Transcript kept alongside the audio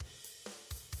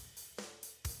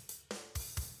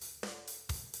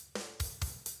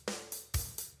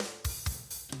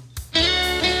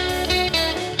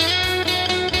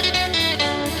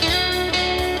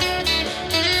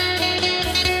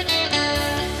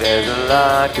There's a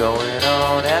lot going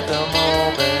on at the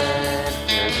moment.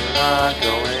 There's a lot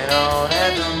going on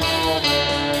at the moment.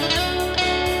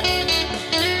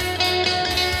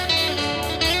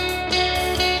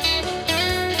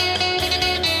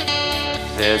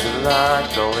 There's a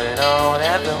lot going on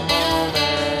at the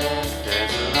moment.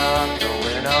 There's a lot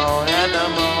going on at the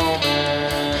moment.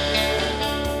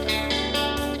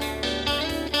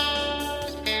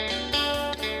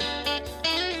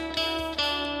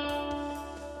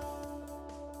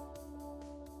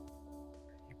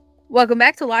 Welcome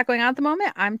back to A Lot Going On at the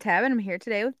Moment. I'm Tab, and I'm here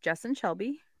today with Jess and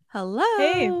Shelby. Hello.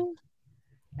 Hey.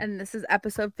 And this is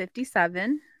episode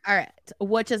 57. All right.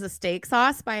 Which is a steak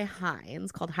sauce by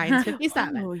Heinz called Heinz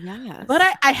 57. Oh, yes. But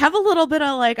I have a little bit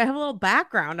of I have a little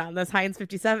background on this Heinz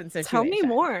 57 situation. Tell me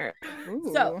more. Ooh.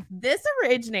 So this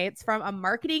originates from a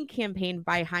marketing campaign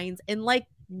by Heinz in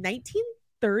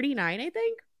 1939, I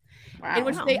think. Wow. In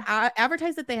which they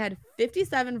advertised that they had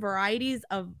 57 varieties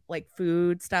of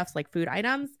food stuffs, like food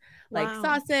items, like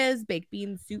sauces, baked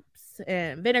beans, soups,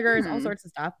 and vinegars, all sorts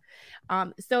of stuff.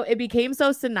 So it became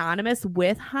so synonymous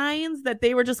with Heinz that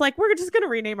they were just like, we're just going to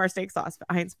rename our steak sauce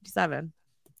Heinz 57.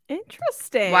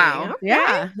 Interesting. Wow. Okay.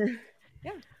 Yeah.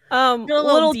 Yeah. A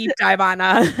little deep dive on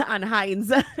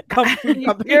Heinz.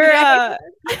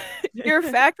 Your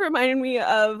fact reminded me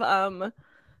of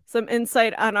some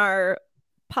insight on our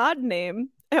pod name.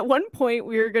 At one point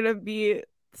we were gonna be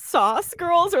sauce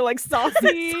girls or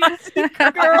saucy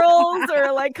girls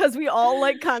or because we all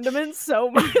like condiments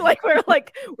so much.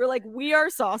 We are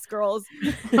sauce girls,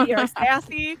 we are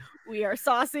sassy, we are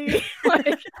saucy.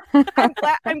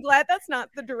 I'm glad that's not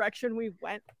the direction we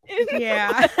went in.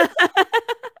 Yeah.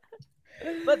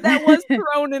 But that was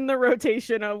thrown in the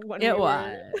rotation of when it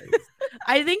was.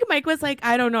 I think Mike was like,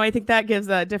 I don't know. I think that gives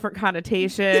a different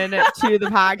connotation to the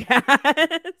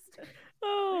podcast.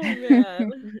 Oh,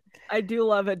 man. I do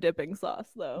love a dipping sauce,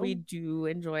 though. We do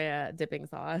enjoy a dipping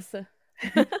sauce.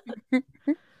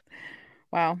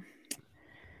 Wow.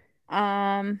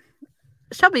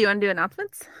 Shelby, you want to do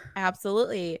announcements?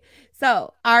 Absolutely.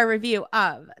 So our review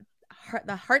of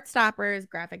the Heartstoppers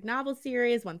graphic novel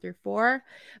series 1 through 4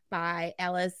 by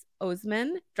Alice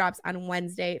Oseman drops on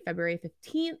Wednesday, February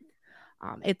 15th.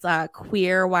 It's a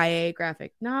queer YA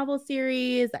graphic novel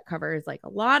series that covers a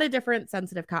lot of different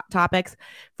sensitive topics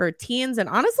for teens. And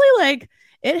honestly,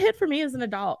 it hit for me as an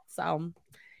adult. So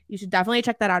you should definitely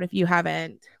check that out if you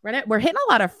haven't read it. We're hitting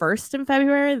a lot of firsts in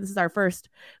February. This is our first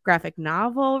graphic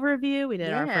novel review. We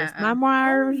did our first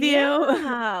memoir review.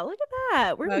 Yeah, look at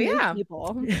that. We're new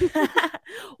people.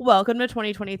 Welcome to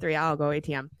 2023. I'll go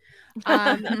ATM.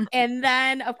 And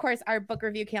then, of course, our book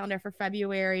review calendar for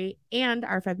February and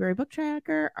our February book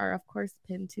tracker are, of course,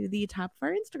 pinned to the top of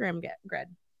our Instagram grid.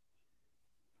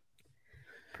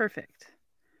 Perfect.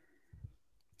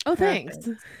 Oh, thanks.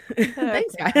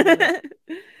 Thanks, guys.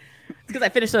 It's because I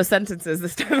finished those sentences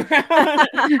this time around.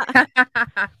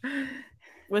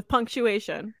 With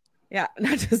punctuation. Yeah,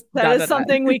 not just that is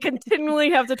something we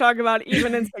continually have to talk about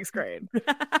even in 6th grade.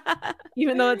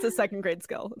 Even though it's a 2nd grade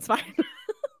skill. It's fine.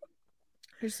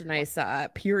 Just a nice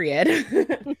period.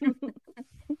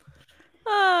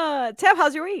 Tab,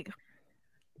 how's your week?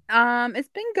 It's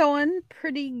been going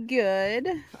pretty good.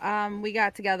 We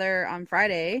got together on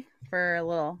Friday for a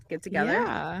little get together.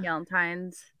 Yeah.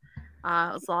 Galentine's.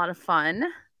 It was a lot of fun.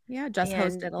 Yeah, just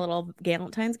hosted a little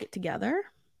Galentine's get together.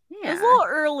 Yeah. It was a little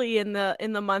early in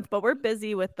the month, but we're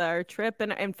busy with our trip,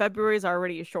 and February is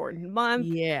already a shortened month.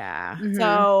 Yeah. Mm-hmm.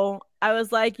 So I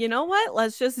was like, you know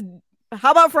what?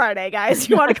 How about Friday, guys?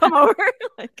 You want to come over?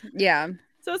 Yeah.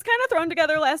 So it's kind of thrown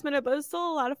together last minute, but it was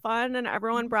still a lot of fun. And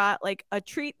everyone brought a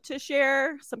treat to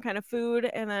share, some kind of food,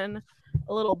 and then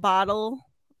a little bottle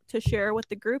to share with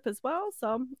the group as well.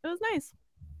 So it was nice.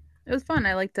 It was fun.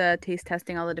 I like to taste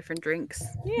testing all the different drinks.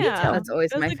 Yeah, that's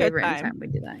always my favorite anytime we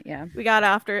do that. Yeah, we got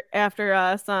after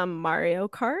some Mario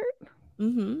Kart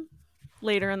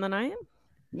later in the night.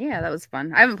 Yeah, that was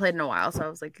fun. I haven't played in a while, so I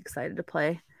was excited to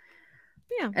play.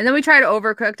 Yeah, and then we tried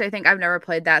Overcooked. I think I've never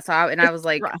played that, so I was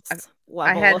like,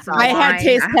 I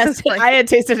had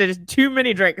tasted too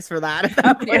many drinks for that. At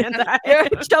that point.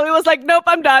 Shelby was like, "Nope,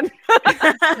 I'm done."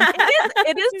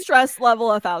 it is stress level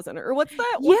 1,000, or what's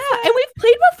that? And we've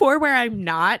played before where I'm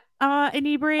not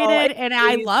inebriated, and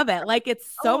I love it.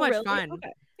 It's so much fun.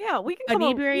 Okay. Yeah, we can come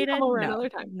inebriated over another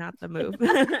time. Not the move.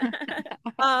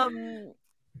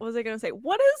 What was I gonna say?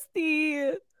 What is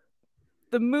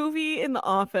the movie in The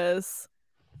Office?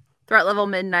 Threat Level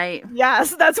Midnight.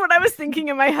 Yes, that's what I was thinking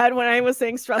in my head when I was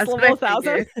saying stress level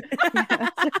 1,000.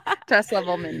 Stress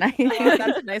Level Midnight.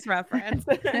 That's a nice reference.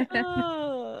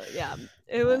 Yeah,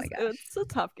 it was a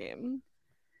tough game.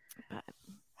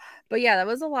 But yeah, that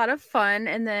was a lot of fun.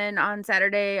 And then on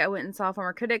Saturday, I went and saw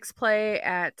Former Critics play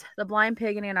at the Blind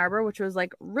Pig in Ann Arbor, which was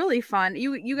like really fun.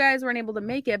 You guys weren't able to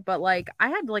make it, but like I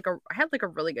had a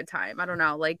really good time. I don't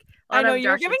know, like I know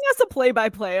you're giving us a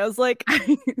play-by-play. I was like,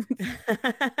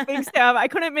 thanks, Tab. I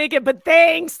couldn't make it, but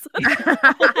thanks.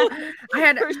 I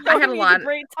had a lot.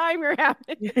 Great time you're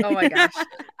having. Oh my gosh,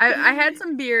 I had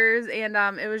some beers, and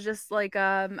it was just like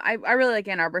I really like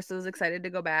Ann Arbor, so I was excited to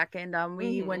go back. And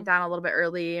we went down a little bit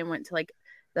early and went to like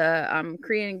the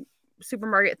Korean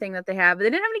supermarket thing that they have. But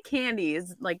they didn't have any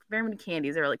candies, like very many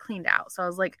candies. They were like cleaned out. So I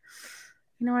was like,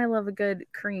 I love a good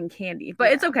Korean candy,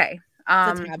 but it's okay.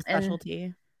 It's a Tab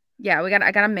specialty. Yeah,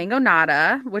 I got a mango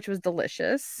nata, which was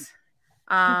delicious.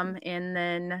 And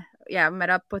then met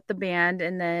up with the band,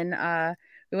 and then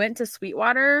we went to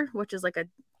Sweetwater, which is like a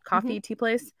coffee tea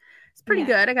place. It's pretty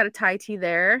good. I got a Thai tea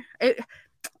there. It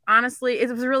honestly, it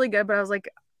was really good, but I was like,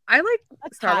 I like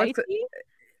Starbucks. Thai tea?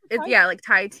 It's like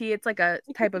Thai tea. It's like a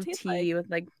type of tea with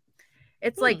like,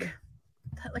 it's like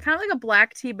kind of like a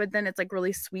black tea, but then it's like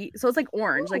really sweet. So it's like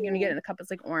orange. Like when you get it in a cup, it's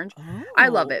like orange. I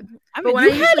love it. I mean,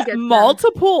 you had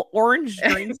multiple orange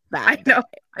drinks that I know.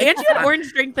 And you had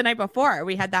orange drink the night before.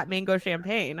 We had that mango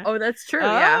champagne. Oh, that's true.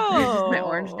 Yeah, it was my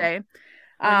orange day.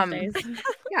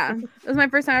 Yeah, it was my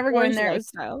first time ever going there. It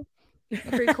was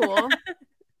pretty cool.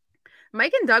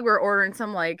 Mike and Doug were ordering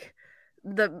some like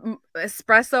the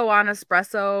espresso on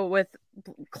espresso with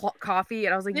coffee,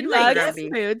 and I was like, Doug is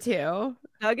smooth too.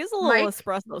 Doug is a little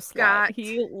espresso slut.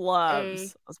 He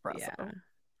loves espresso. Yeah.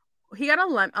 He got a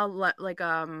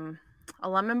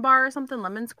lemon bar or something,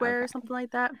 lemon square or something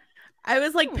like that. I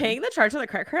was like paying the charge on the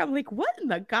credit card. I'm like, what in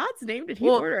the God's name did he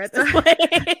order at this place?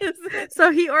 So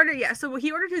he ordered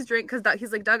his drink because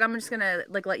he's like, Doug, I'm just gonna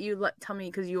like let you tell me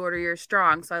because you order your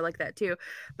strong, so I like that too.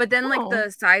 But then like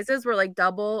the sizes were like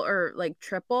double or like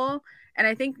triple, and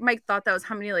I think Mike thought that was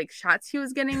how many like shots he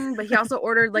was getting, but he also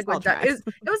ordered like what it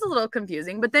was a little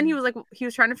confusing. But then he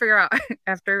was trying to figure out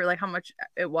after like how much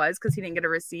it was because he didn't get a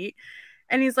receipt.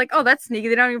 And he's like, oh, that's sneaky.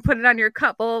 They don't even put it on your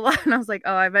cup. Blah, blah, blah. And I was like,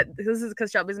 oh, I bet this is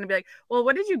because Shelby's going to be like, well,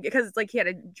 what did you get? Because it's like he had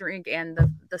a drink and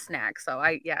the snack. So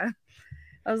I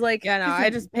was like. Yeah, no, I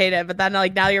just paid it. But then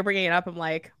like now you're bringing it up. I'm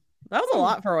like, that was a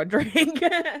lot for a drink.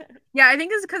 Yeah, I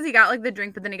think it's because he got like the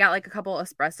drink, but then he got like a couple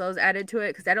espressos added to it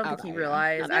because I don't think he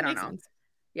realized. No, I don't know. Sense.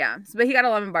 Yeah, but he got a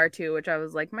lemon bar too, which I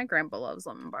was like, my grandpa loves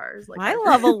lemon bars. Like, I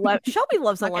love Shelby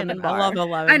loves a lemon bar. I love a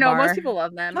lemon bar. I know most people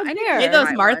love them. I made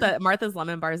those Martha's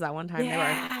lemon bars that one time.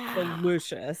 Yeah. They were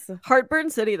delicious.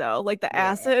 Heartburn City though, like the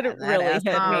acid really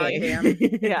hit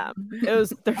me. Yeah, they're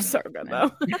so good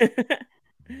though. But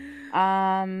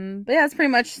yeah, it's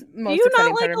pretty much most. Do you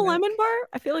not like a lemon bar?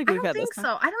 I feel like we've had this. I don't think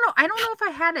so. I don't know if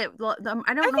I had it.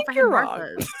 I don't know if I had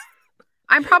Martha's.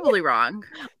 I'm probably wrong.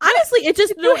 Honestly, it is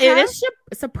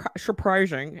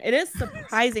surprising. It is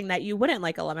surprising that you wouldn't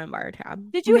like a lemon bar,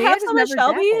 Tab. Did you have some at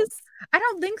Shelby's? I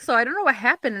don't think so. I don't know what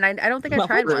happened, and I don't think I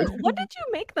tried one. What did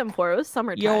you make them for? It was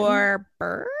summertime. Your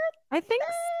birth? I think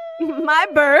my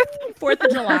birth. 4th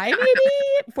of July,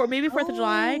 maybe 4th of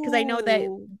July, because I know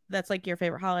that's like your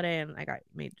favorite holiday, and I got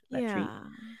made that treat.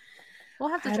 We'll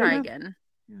have to try again.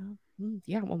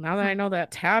 Yeah, well, now that I know that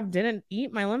Tab didn't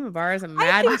eat my lemon bars, I'm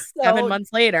mad 7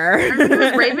 months later. I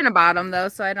was raving about them though,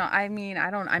 so I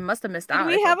must have missed out.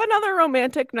 Did we have another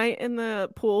romantic night in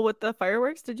the pool with the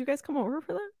fireworks? Did you guys come over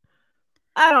for that?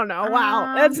 I don't know.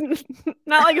 Wow. That's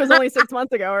not like it was only 6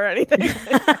 months ago or anything.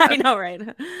 I know, right?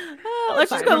 Let's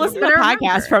just go listen to the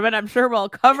podcast from it. I'm sure we'll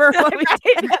cover what we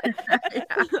did.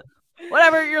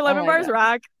 Whatever, your lemon bars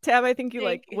rock. Tab, I think you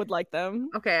would like them.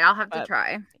 Okay, I'll have to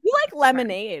try. You like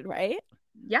lemonade, right?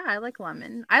 Yeah, I like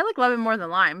lemon. I like lemon more than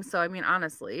lime, so I mean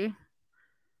honestly.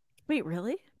 Wait,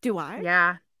 really? Do I?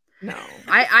 Yeah. No.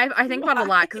 I think about it a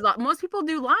lot because most people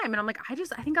do lime, and I'm like, I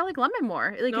think I like lemon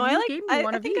more. Like no, if you gave me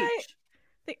one of each.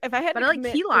 If I had I like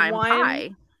key lime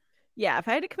pie. Yeah, if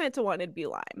I had to commit to one, it'd be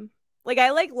lime. Like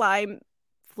I like lime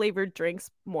flavored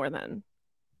drinks more than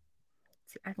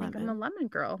I think I'm a lemon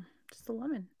girl. Just a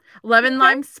lemon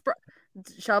lime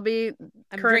Shelby.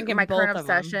 My current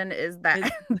obsession is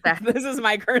that. This is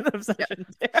my current obsession.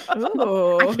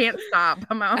 I can't stop.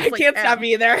 I can't stop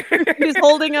either. He's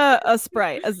holding a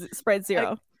Sprite, a Sprite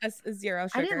Zero. A zero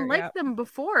sugar. I didn't like them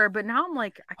before, but now I'm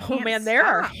like, I can't. Oh man, they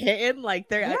are hitting like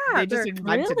they just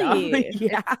invented them.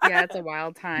 Yeah, it's a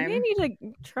wild time. You need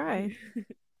to try.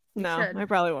 No, I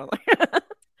probably won't.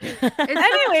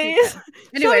 Anyways,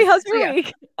 Shelby, how's your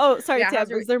week? Oh, sorry, Tab.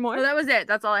 Was there more? No, that was it.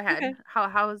 That's all I had. Okay.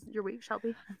 How was your week,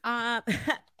 Shelby?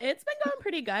 It's been going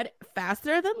pretty good.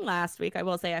 Faster than last week. I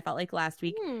will say I felt like last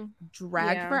week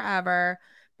dragged forever.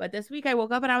 But this week I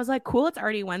woke up and I was like, cool, it's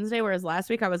already Wednesday. Whereas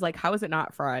last week I was like, how is it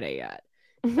not Friday yet?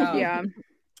 So, Yeah.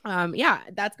 Yeah,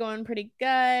 that's going pretty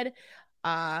good.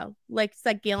 Like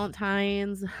said,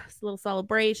 Galentine's, a little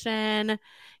celebration,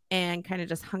 and kind of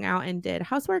just hung out and did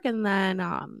housework. And then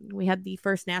we had the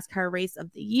first NASCAR race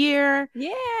of the year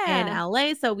in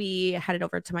LA. So we headed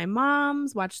over to my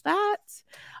mom's, watched that.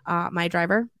 My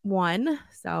driver won.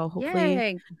 So hopefully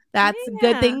Yay. that's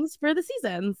good things for the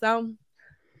season. So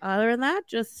other than that,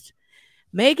 just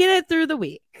making it through the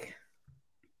week.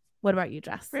 What about you,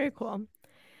 Jess? Very cool.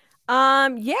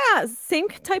 Yeah, same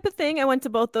type of thing. I went to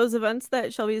both those events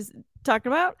that Shelby's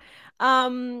talking about.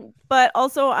 But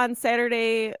also on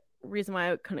Saturday, reason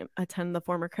why I couldn't attend the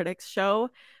Former Critics show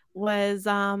was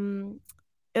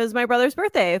it was my brother's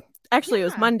birthday. Actually, it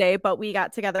was Monday, but we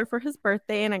got together for his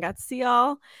birthday and I got to see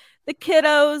all the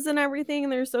kiddos and everything,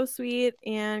 and they're so sweet,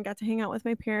 and got to hang out with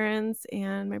my parents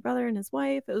and my brother and his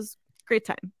wife. It was a great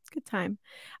time. Good time.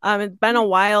 It's been a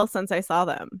while since I saw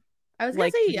them. I was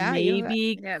gonna say,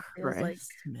 maybe Christmas.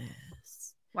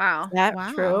 Wow. Is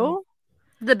that true?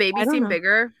 The baby seemed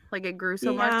bigger. Like it grew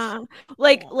so much.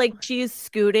 Like she's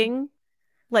scooting.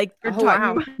 Like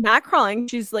not crawling.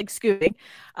 She's like scooting.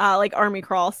 Like army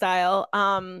crawl style.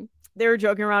 They were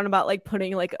joking around about like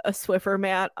putting like a Swiffer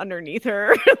mat underneath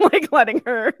her, like letting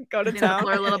her go to town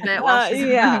for a little bit. While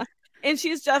she's and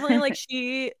she's definitely like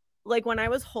like when I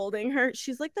was holding her,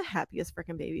 she's like the happiest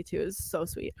freaking baby too. It's so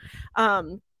sweet.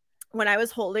 When I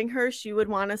was holding her, she would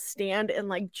want to stand and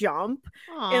like jump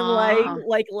and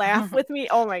like laugh with me.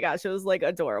 Oh my gosh, it was like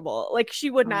adorable. Like she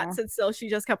would not sit still. She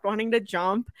just kept wanting to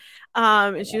jump.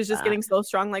 And she was just getting so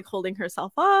strong, like holding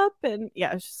herself up. And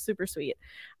yeah, it was super sweet.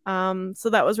 So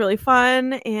that was really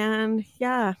fun. And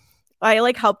yeah, I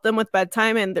like helped them with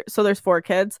bedtime. And so there's 4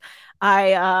 kids.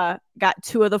 I got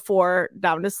 2 of the 4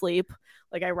 down to sleep.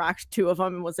 Like I rocked 2 of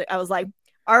them and I was like,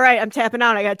 all right, I'm tapping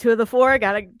out. I got 2 of the 4.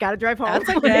 Gotta drive home.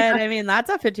 That's good. I mean, that's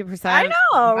a 50%. I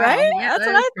know, right? Yeah, that's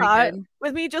what I thought. Good.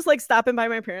 With me just like stopping by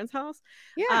my parents' house.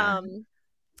 Yeah.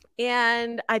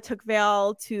 And I took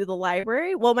Vale to the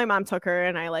library. Well, my mom took her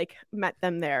and I like met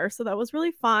them there. So that was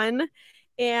really fun.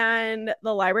 And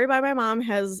the library by my mom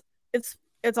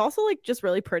it's also like just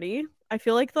really pretty. I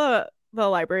feel like the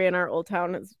library in our old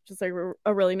town is just like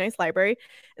a really nice library.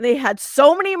 And they had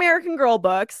so many American Girl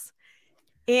books.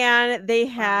 And they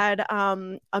had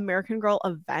American Girl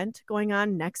event going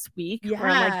on next week. Yeah. Where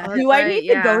I'm like, do I need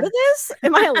to go to this?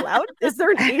 Am I allowed? Is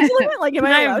there an age limit? Like, am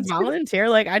I allowed to volunteer?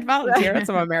 Like, I'd volunteer at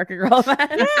some American Girl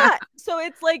event. Yeah. So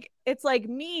it's like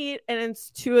meet, and it's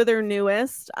 2 of their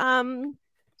newest,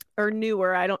 or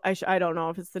newer. I don't know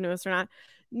if it's the newest or not.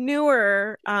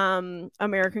 Newer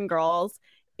American Girls.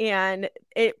 And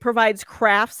it provides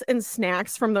crafts and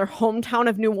snacks from their hometown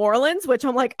of New Orleans, which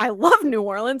I'm like, I love New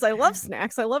Orleans. I love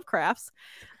snacks. I love crafts.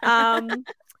 I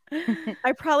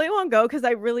probably won't go because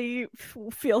I really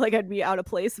feel like I'd be out of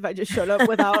place if I just showed up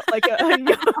without like a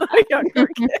younger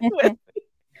kid with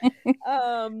me.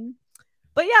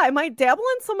 But yeah, I might dabble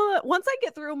in some of the, once I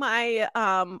get through my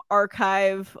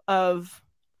archive of,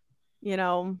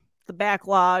 the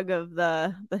backlog of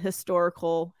the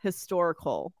historical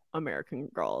American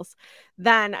Girls,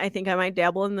 then I think I might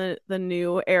dabble in the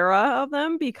new era of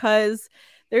them, because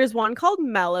there's one called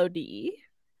Melody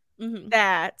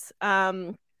that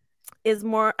is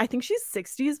more, I think she's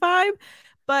 60s vibe,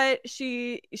 but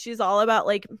she's all about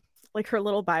like her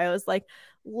little bio is like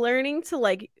learning to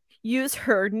like use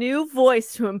her new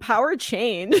voice to empower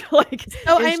change. Like,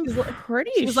 oh, I'm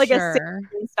pretty she's sure. Like a singer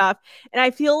and stuff, and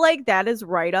I feel like that is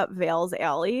right up Vale's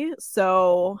alley.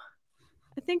 So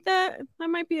I think that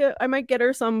might be I might get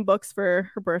her some books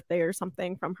for her birthday or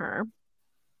something from her.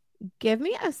 Give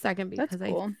me a second because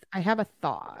cool. I have a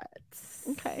thought.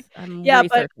 Okay. I'm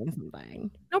researching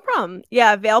something. No problem.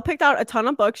 Yeah, Vale picked out a ton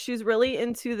of books. She's really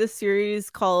into this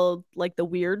series called like the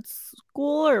Weird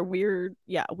School or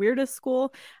Weirdest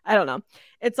School. I don't know.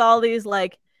 It's all these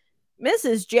like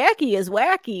Mrs. Jackie is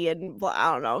wacky and blah,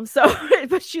 I don't know. So,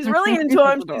 but she's really into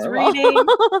them. She's reading.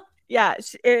 Yeah,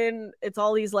 and it's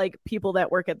all these like people that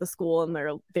work at the school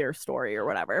and their story or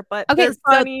whatever. But they're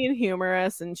funny and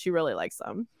humorous, and she really likes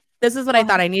them. This is what I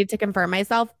thought. I needed to confirm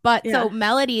myself. But so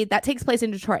Melody, that takes place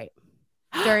in Detroit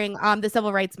during the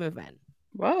civil rights movement.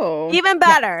 Whoa. Even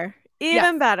better.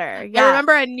 Even better. Yeah. I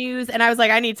remember a news and I was like,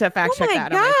 I need to fact check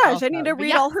that. Oh my gosh. I need to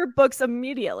read all her books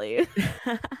immediately.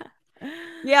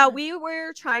 Yeah, we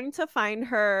were trying to find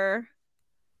her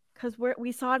because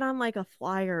we saw it on like a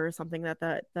flyer or something that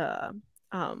the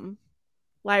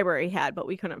library had, but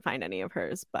we couldn't find any of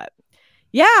hers. But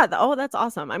yeah, that's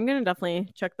awesome. I'm gonna definitely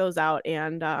check those out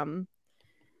and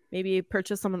maybe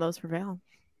purchase some of those for Vale.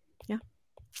 Yeah,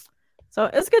 so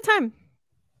it was a good time.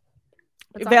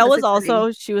 Vale was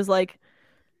also, she was like,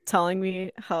 telling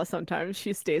me how sometimes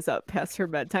she stays up past her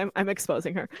bedtime. I'm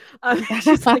exposing her.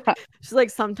 She's like,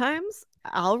 sometimes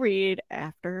I'll read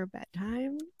after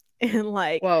bedtime and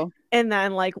like, Whoa. and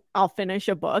then like I'll finish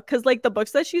a book because like the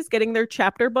books that she's getting, they're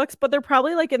chapter books, but they're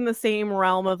probably like in the same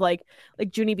realm of like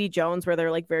Junie B. Jones, where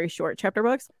they're like very short chapter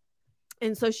books.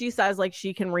 And so she says like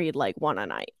she can read like one a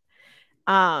night.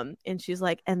 And she's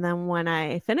like, and then when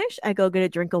I finish, I go get a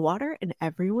drink of water and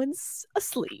everyone's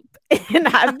asleep. And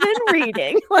I've been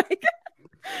reading. Like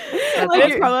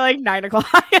it's probably like 9 o'clock.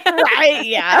 Right?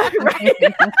 Yeah.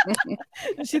 Right.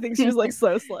 She thinks she's like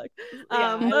so slick.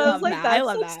 Yeah, I was like, I that's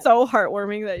love like that. so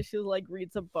heartwarming that she like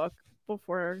reads a book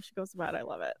before she goes to bed. I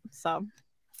love it. So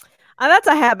that's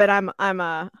a habit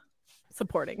I'm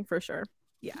supporting for sure.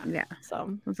 Yeah.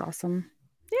 So That's awesome.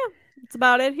 that's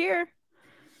about it here.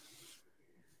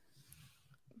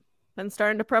 Been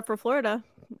starting to prep for Florida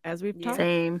as we've talked.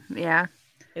 Same. Yeah.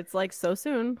 It's like so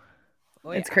soon.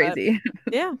 It's crazy.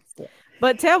 Yeah.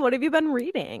 But Tam, what have you been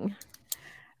reading?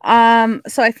 So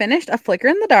I finished A Flicker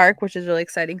in the Dark, which is really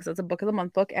exciting because it's a book of the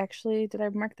month book. Actually, did I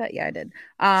mark that? Yeah, I did.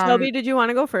 Shelby, did you want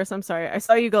to go first? I'm sorry. I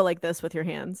saw you go like this with your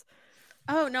hands.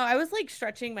 Oh no, I was like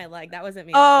stretching my leg. That wasn't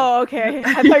me. Oh, okay.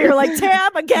 I thought you were like,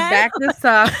 Tam, again. Back this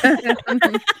up.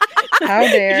 How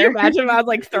dare. Could you imagine if I was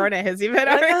like throwing a hissy fit?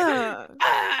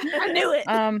 I knew it.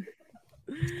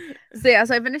 So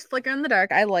I finished Flicker in the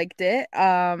Dark. I liked it.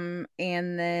 And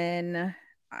then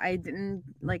I didn't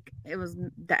like it was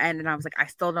the end, and I was like, I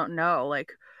still don't know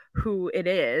like who it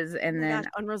is. And then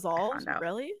unresolved.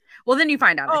 Really? Well, then you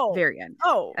find out at the very end.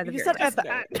 Oh, at the you very said end. at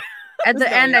the end. At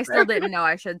the end, I still didn't know.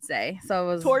 I should say. So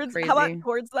it was crazy. How about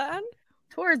towards the end?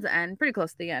 Towards the end, pretty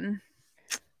close to the end.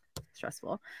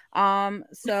 Stressful.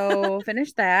 So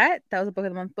finished that. That was a book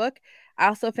of the month book. I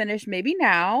also finished Maybe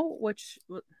Now, which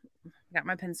got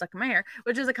my pen stuck in my hair,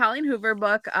 which is a Colleen Hoover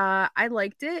book. I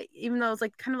liked it, even though it's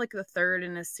like kind of like the third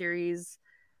in a series.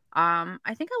 I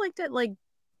think I liked it like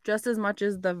just as much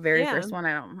as the very first one.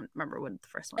 I don't remember what the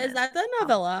first one is. Is that the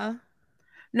novella?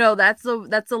 No, that's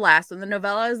the last one. The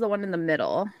novella is the one in the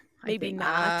middle. Maybe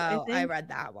not. I read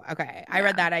that one. Okay, I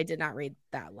read that. I did not read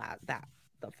that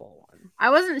the full one. I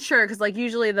wasn't sure because like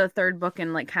usually the third book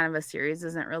in like kind of a series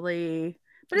isn't really,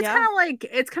 but it's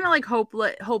kind of like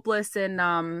hopeless and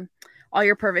All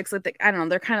Your Perfects. Like I don't know,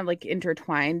 they're kind of like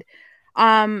intertwined. So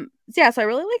I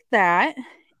really like that.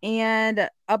 And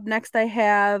up next I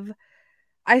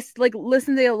like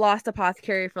listened to Lost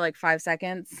Apothecary for like 5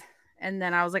 seconds. And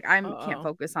then I was like, I can't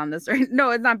focus on this right.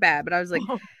 No, it's not bad, but I was like,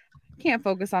 can't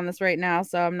focus on this right now.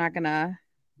 So I'm not gonna.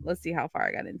 Let's see how far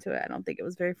I got into it. I don't think it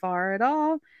was very far at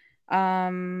all.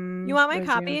 You want my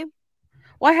copy?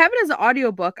 Well, I have it as an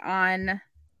audiobook on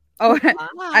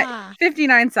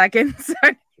 59 seconds.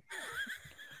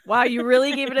 Wow, you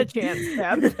really gave it a chance,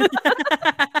 Deb.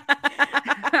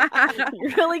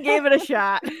 You really gave it a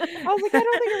shot. I was like, I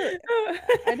don't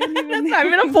think I didn't even. That's not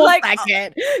even a full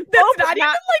second. That's not even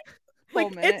like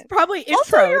it's probably intro.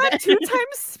 Also, you're at 2 times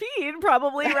speed,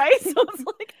 probably, right? So it's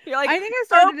like you're like, I think I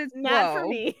started it not for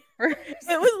me.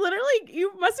 It was literally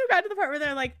you must have gotten to the part where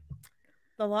they're like,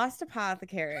 The Lost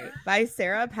Apothecary by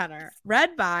Sarah Penner,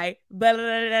 read by blah,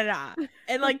 blah, blah, blah,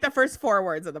 and like the first 4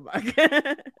 words of the book.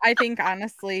 I think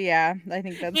honestly, yeah, I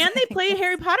think that's. And they play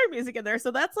Harry Potter music in there,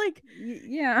 so that's like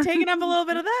taking up a little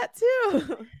bit of that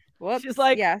too. Whoops. She's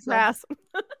like, pass.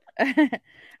 I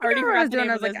already forgot the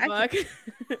name I of was this like, book.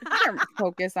 I can't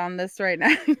focus on this right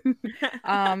now.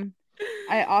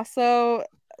 I also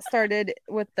started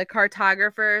with The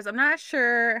Cartographers. I'm not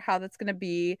sure how that's gonna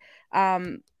be.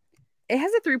 It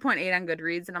has a 3.8 on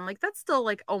Goodreads, and I'm like, that's still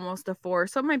like almost a 4,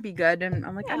 so it might be good. And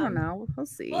I'm like, I don't know, we'll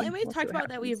see. Well, and we've talked about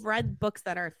that we've read books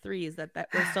that are 3s that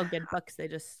were still good books. They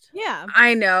just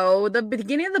I know the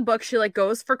beginning of the book, she like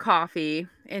goes for coffee,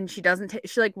 and she doesn't.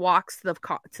 She like walks to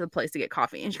the place to get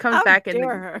coffee, and she comes back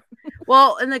and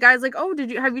and the guy's like, oh,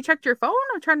 have you checked your phone?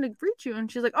 I'm trying to reach you,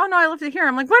 and she's like, oh no, I left it here.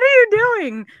 I'm like, what are you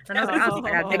doing? And I was like, oh,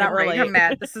 I gotta take a break. I'm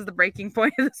mad. This is the breaking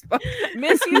point of this book.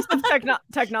 Misuse of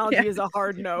technology is a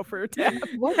hard no for Tab.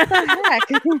 What the heck?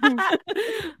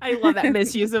 I love that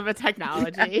misuse of a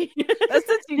technology. That's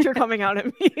the teacher coming out at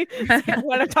me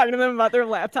when I'm talking to them about their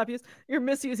laptop use. You're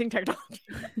misusing technology.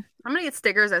 I'm gonna get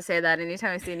stickers that say that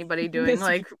anytime I see anybody doing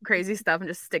like crazy stuff and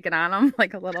just stick it on them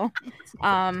like a little.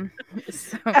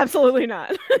 So absolutely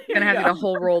not. Gonna have to get a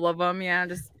whole roll of them. Yeah,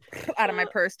 just out of my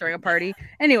purse during a party.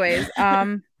 Anyways,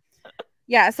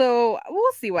 yeah. So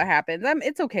we'll see what happens.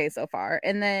 It's okay so far.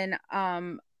 And then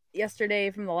yesterday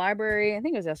from the library, I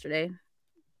think it was yesterday,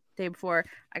 day before,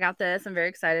 I got this. I'm very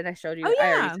excited. I showed you. I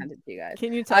already sent it to you guys.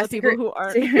 Can you tell people who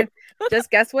aren't? Just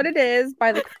guess what it is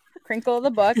by the crinkle of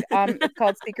the book. It's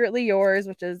called Secretly Yours,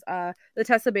 which is the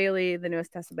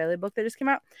newest Tessa Bailey book that just came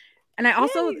out. And I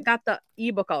also got the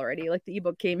ebook already. Like the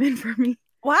ebook came in for me.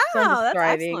 Wow, So I'm just that's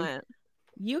thriving. excellent.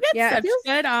 You get Yeah, it such feels-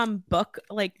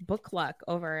 good book luck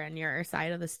over in your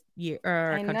side of this year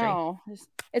or I country. know.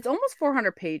 It's almost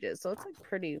 400 pages, so it's like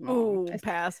pretty long. Ooh, It's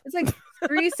pass. like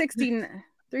 360,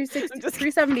 just-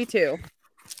 372.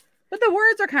 But the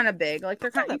words are kind of big. Like they're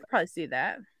That's not kind. You that can probably see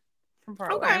that from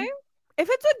far Okay. away. If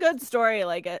it's a good story,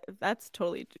 like that's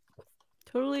totally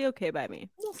okay by me.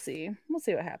 We'll see. We'll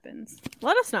see what happens.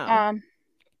 Let us know.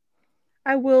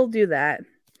 I will do that.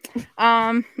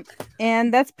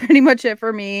 And that's pretty much it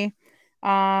for me.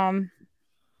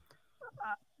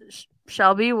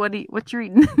 Shelby, what you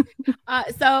reading?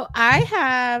 So I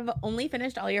have only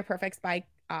finished All Your Perfects by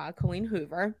Colleen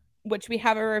Hoover, which we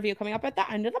have a review coming up at the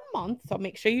end of the month. So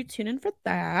make sure you tune in for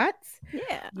that.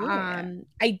 Yeah.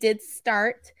 I did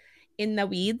start In the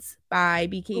Weeds by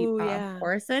BK Ooh, yeah.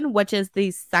 Morrison, which is the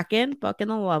second book in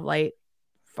the Lovelight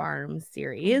Farm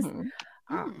series.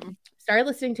 Mhm. Started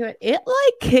listening to it. It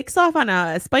like kicks off on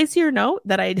a spicier note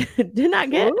that I did not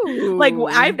get. Like Ooh.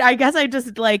 I guess I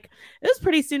just like it was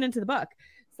pretty soon into the book.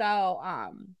 So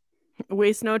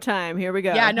Waste no time. Here we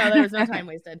go. yeah, no, there was no time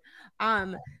wasted.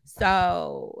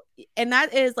 So and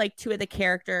that is like two of the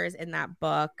characters in that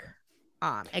book.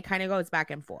 It kind of goes back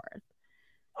and forth.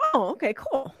 Oh, okay,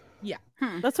 cool. Yeah.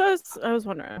 That's what I was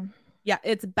wondering. Yeah,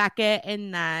 it's Beckett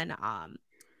and then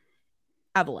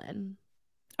Evelyn.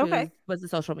 who Okay. was the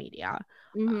social media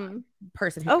Mhm.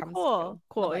 person who Oh, comes cool. through the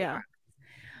Cool, Light yeah. Rock.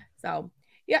 So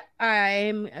yeah,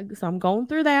 I'm going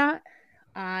through that.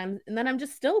 And then I'm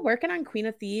just still working on Queen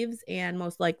of Thieves and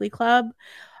Most Likely Club.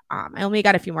 I only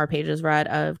got a few more pages read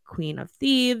of Queen of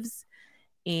Thieves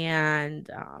and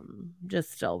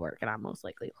just still working on Most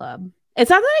Likely Club.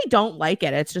 It's not that I don't like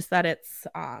it. It's just that it's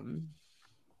I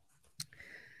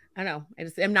don't know.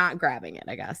 I'm not grabbing it,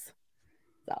 I guess.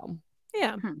 So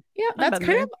Yeah. yeah, I've that's been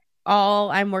kind there. of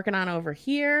all I'm working on over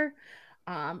here.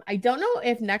 I don't know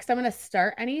if next I'm gonna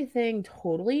start anything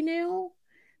totally new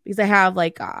because I have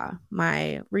like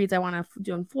my reads I want to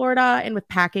do in Florida and with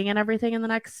packing and everything in the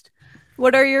next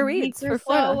What are your week reads or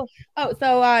for Florida?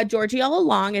 so Georgie All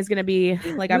Along is gonna be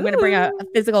like I'm gonna bring a Ooh.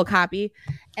 physical copy,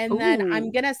 and then I'm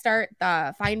Ooh. gonna start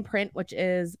the fine print, which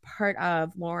is part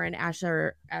of Lauren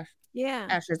Asher's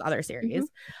Yeah. other series.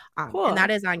 Cool. And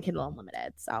that is on Kindle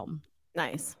Unlimited. So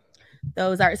Nice.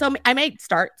 those are so I might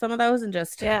start some of those and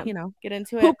just Yeah. get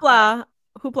into it. Hoopla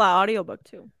audiobook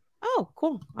too. Oh,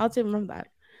 cool. I'll have to remember that.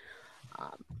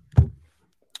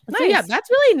 So yeah, Nice. that's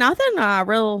really nothing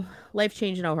real life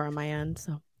changing over on my end.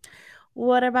 So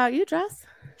what about you, Jess?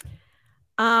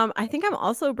 I think I'm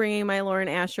also bringing my Lauren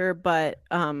Asher, but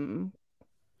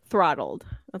throttled.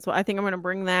 That's what I think I'm going to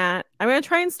bring that. I'm going to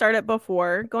try and start it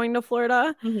before going to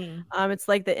Florida. It's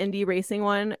like the Indy racing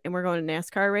one, and we're going to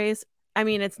NASCAR race. I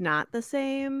mean, it's not the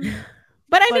same,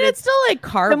 But I But mean, it's it's still like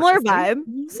car similar racing.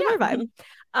 vibe. Similar Yeah.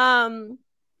 vibe.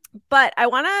 But I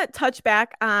want to touch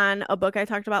back on a book I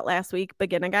talked about last week,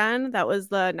 Begin Again. That was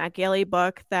the Nat Gailey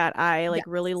book that I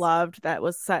really loved. That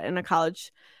was set in a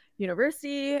college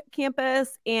university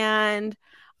campus, and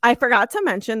I forgot to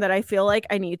mention that I feel like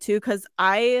I need to because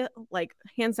I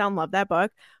hands down love that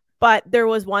book. But there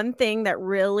was one thing that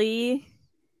really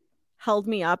held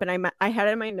me up, and I had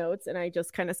it in my notes, and I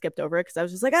just kind of skipped over it because I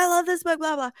was just like, I love this book,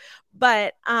 blah blah.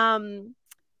 But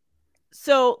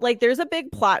so there's a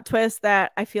big plot twist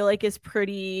that I feel like is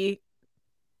pretty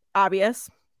obvious,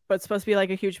 but it's supposed to be like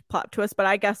a huge plot twist. But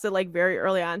I guessed it very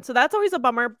early on, so that's always a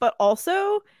bummer. But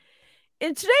also,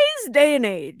 in today's day and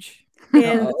age,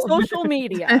 in social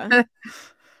media,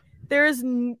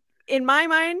 in my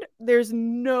mind, there's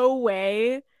no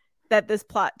way that this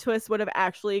plot twist would have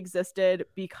actually existed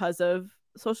because of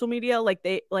social media.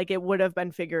 It would have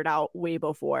been figured out way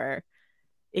before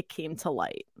it came to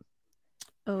light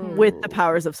with the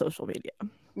powers of social media.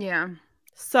 Yeah.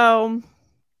 So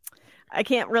I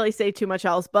can't really say too much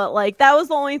else, but that was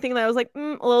the only thing that was a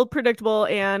little predictable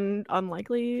and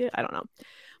unlikely. I don't know.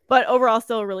 But overall,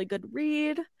 still a really good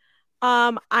read.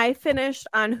 I finished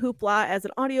on Hoopla as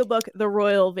an audiobook, The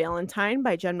Royal Valentine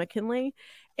by Jen McKinley.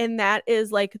 And that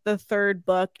is the third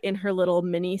book in her little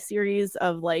mini series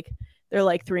of they're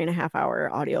 3.5 hour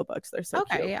audiobooks. They're so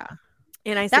cute. Yeah.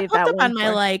 And I That saved popped that up one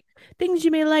on my things you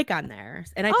may like on there.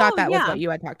 And I thought that was what you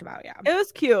had talked about. Yeah. It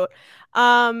was cute.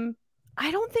 I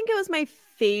don't think it was my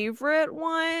favorite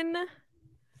one,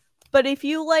 but if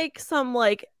you like some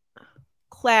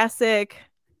classic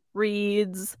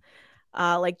reads,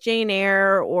 like Jane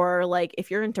Eyre, or if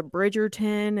you're into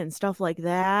Bridgerton and stuff like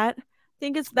that,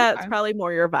 think that's probably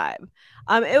more your vibe.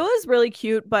 It was really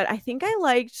cute, but I think I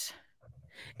liked.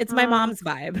 It's my mom's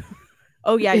vibe.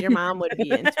 Oh yeah, your mom would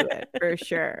be into it for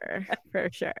sure.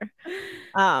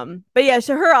 But yeah,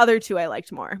 so her other two I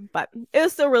liked more, but it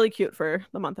was still really cute for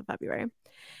the month of February.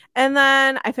 And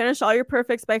then I finished All Your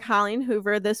Perfects by Colleen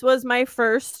Hoover. This was my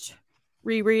first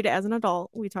reread as an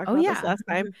adult. We talked about this last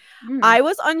time. I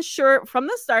was unsure from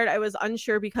the start. I was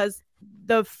unsure because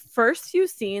the first few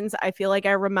scenes I feel like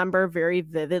I remember very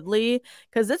vividly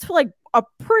because it's like a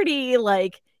pretty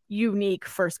like unique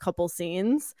first couple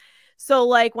scenes. So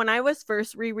like when I was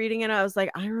first rereading it, I was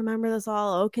like, I remember this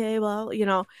all. Okay, well, you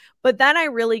know, but then I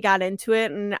really got into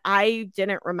it and I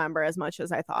didn't remember as much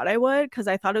as I thought I would because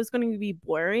I thought it was going to be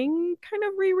boring kind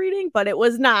of rereading, but it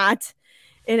was not.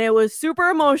 And it was super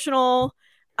emotional.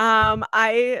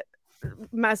 I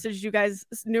messaged you guys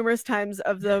numerous times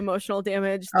of the emotional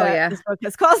damage that this book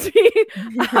has caused me.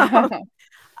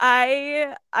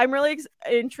 I'm really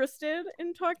interested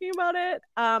in talking about it.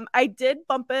 I did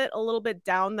bump it a little bit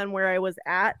down than where I was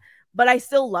at, but I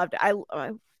still loved it.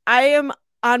 I am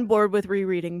on board with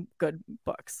rereading good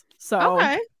books. So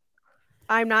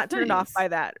I'm not turned off by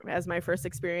that as my first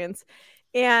experience.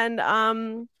 And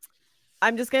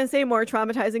I'm just going to say more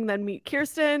traumatizing than Meet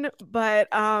Kirsten, but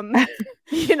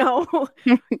you know,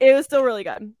 it was still really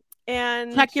good.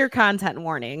 And check your content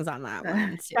warnings on that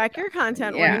one. Check your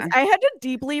content warnings. I had to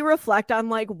deeply reflect on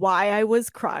like why I was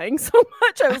crying so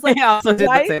much. I was like, I also did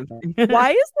the same thing.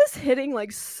 Why is this hitting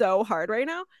like so hard right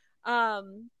now?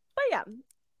 But yeah,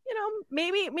 you know,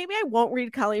 maybe I won't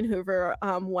read Colleen Hoover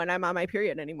when I'm on my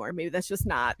period anymore. Maybe that's just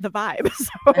not the vibe. So,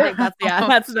 I think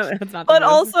that's not. But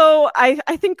also,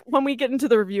 I think when we get into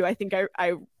the review, I think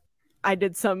I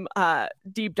did some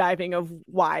deep diving of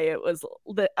why it was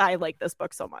that I like this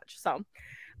book so much. So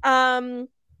I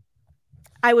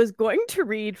was going to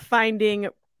read Finding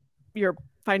Perfect?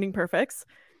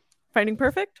 Yes. Finding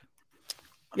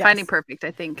Perfect,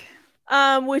 I think.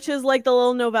 Which is like the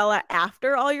little novella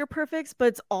after All Your Perfects, but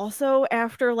it's also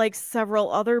after like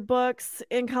several other books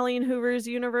in Colleen Hoover's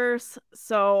universe.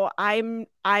 So I'm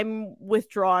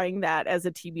withdrawing that as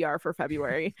a TBR for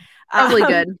February. Probably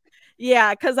good.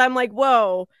 Yeah, because I'm like,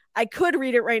 whoa, I could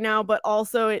read it right now, but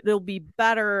also it'll be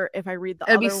better if I read the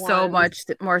other ones. It'll be so much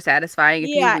more satisfying if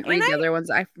you read the other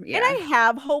ones. And I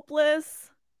have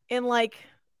Hopeless in like,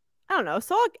 I don't know.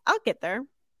 So I'll get there.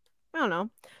 I don't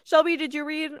know. Shelby, did you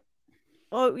read?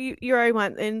 Oh, you already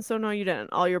went, and so no, you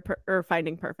didn't. All your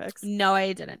Finding Perfects. No,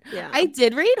 I didn't. Yeah, I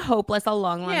did read Hopeless a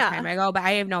long time ago, but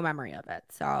I have no memory of it.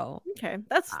 So okay,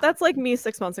 that's like me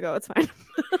 6 months ago. It's fine.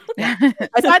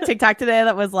 I saw a TikTok today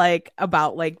that was like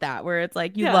about like that, where it's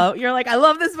like you're like, I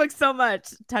love this book so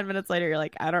much. 10 minutes later, you're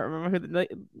like, I don't remember who the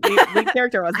lead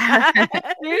character was.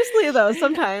 Seriously though,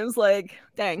 sometimes like,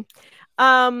 dang.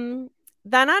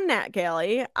 Then on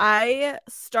NetGalley, I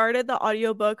started the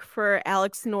audiobook for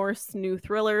Alex North's new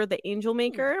thriller, The Angel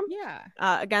Maker. Yeah.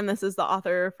 Again, this is the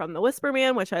author from The Whisper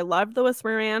Man, which I loved The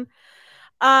Whisper Man.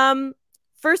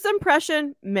 First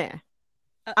impression, meh.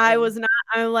 I don't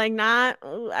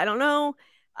know.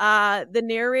 The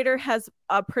narrator has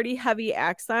a pretty heavy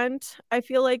accent, I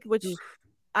feel like, which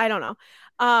I don't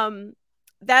know.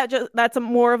 That's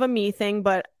more of a me thing,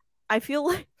 but I feel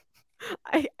like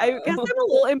I guess I'm a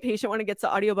little impatient when it gets to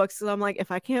audiobooks because I'm like, if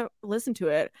I can't listen to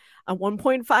it on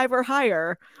 1.5 or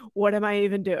higher, what am I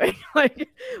even doing?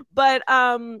 But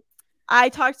I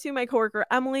talked to my coworker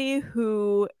Emily,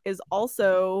 who is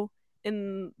also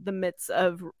in the midst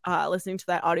of listening to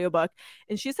that audiobook,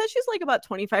 and she said she's like about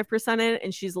 25% in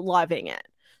and she's loving it.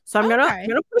 So I'm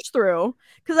gonna push through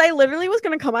because I literally was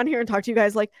gonna come on here and talk to you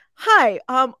guys like, hi,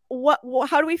 how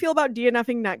do we feel about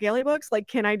DNFing NetGalley books? Like,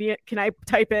 can I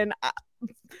type in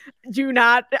do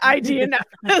not DNF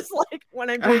this like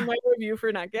when I'm doing my review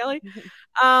for NetGalley?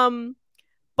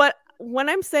 But when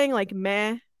I'm saying like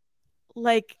meh,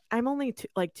 like I'm only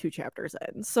two chapters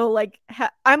in, so like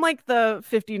I'm like the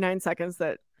 59 seconds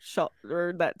that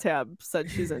that Tab said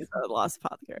she's in The Lost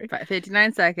Apothecary.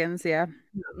 59 seconds, yeah.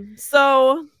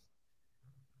 So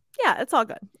yeah, it's all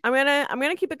good. I'm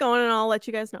gonna keep it going and I'll let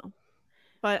you guys know.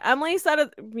 But Emily said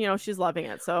it, you know, she's loving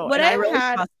it. So what I really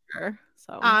had her.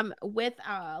 So with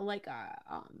like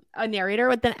a narrator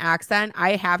with an accent,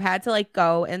 I have had to like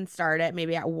go and start it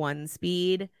maybe at one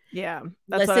speed. Yeah,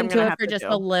 listen to it for just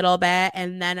a little bit,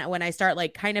 and then when I start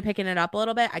like kind of picking it up a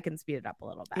little bit, I can speed it up a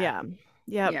little bit.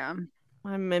 Yeah.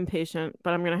 I'm impatient,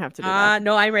 but I'm gonna have to do that.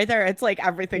 No, I'm right there. It's like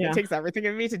everything. It takes everything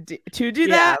in me to do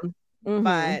that. Mm-hmm.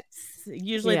 But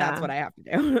usually that's what I have to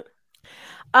do.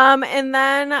 And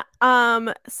then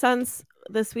since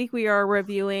this week we are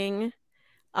reviewing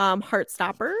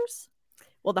Heartstoppers,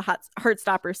 well, the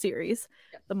Heartstopper series,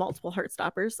 the multiple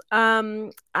Heartstoppers.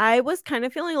 I was kind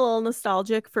of feeling a little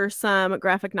nostalgic for some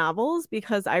graphic novels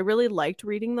because I really liked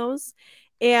reading those,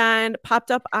 and popped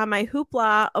up on my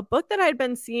Hoopla a book that I'd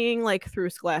been seeing like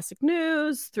through Scholastic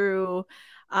News, through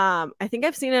I think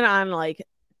I've seen it on like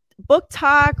Book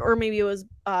Talk, or maybe it was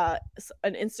an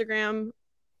Instagram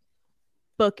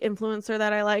book influencer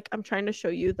that I like. I'm trying to show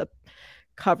you the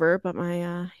cover, but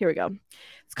my here we go.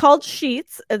 It's called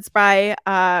Sheets. It's by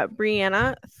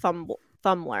Brianna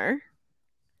Thumler.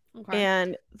 Okay.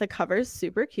 And the cover is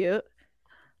super cute.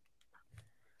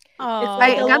 Oh,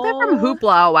 I got that from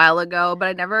Hoopla a while ago, but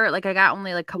I never I got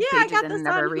only like a couple I pages got and this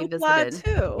never on revisited. Hoopla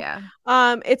too.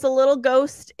 Yeah. It's a little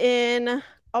ghost in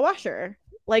a washer,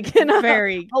 like in a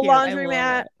very a cute.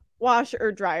 laundromat, washer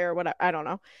or dryer, whatever. I don't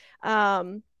know.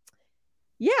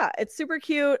 Yeah, it's super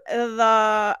cute.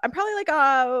 I'm probably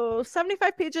like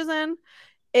 75 pages in.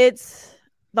 It's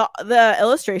the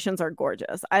illustrations are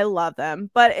gorgeous. I love them.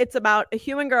 But it's about a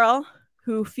human girl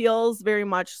who feels very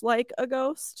much like a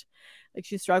ghost. Like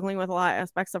she's struggling with a lot of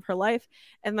aspects of her life.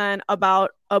 And then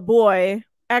about a boy,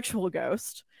 actual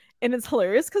ghost. And it's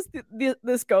hilarious because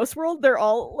this ghost world, they're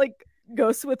all like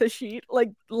ghosts with a sheet,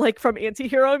 like from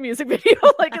Anti-Hero music video.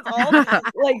 Like it's all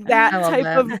like that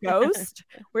type of ghost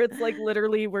where it's like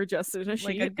literally we're just in a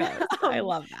sheet. Like a ghost. I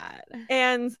love that.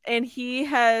 And he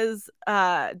has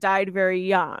died very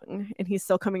young, and he's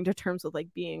still coming to terms with like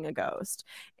being a ghost.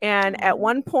 And at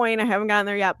one point, I haven't gotten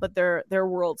there yet, but their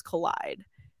worlds collide.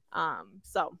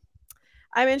 So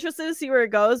I'm interested to see where it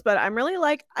goes, but I'm really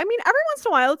like, I mean, every once in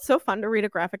a while it's so fun to read a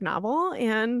graphic novel,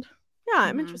 and yeah,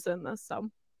 I'm interested in this. So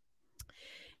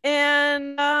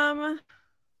and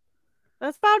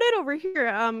that's about it over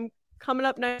here. Coming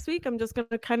up next week, I'm just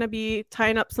gonna kind of be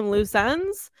tying up some loose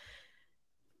ends,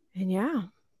 and yeah,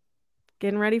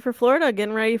 getting ready for Florida,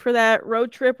 getting ready for that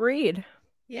road trip read.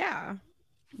 Yeah,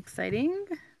 exciting.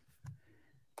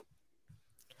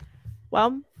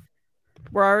 Well,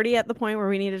 we're already at the point where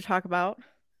we need to talk about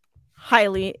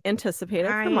highly anticipated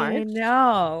for March. I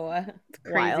know, it's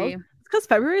crazy. It's because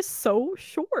February is so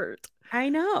short. I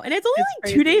know, and it's only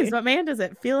like 2 days, but man, does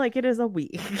it feel like it is a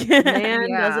week. Man,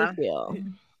 does it feel.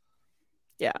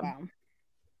 Yeah. Wow.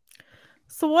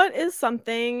 So what is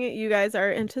something you guys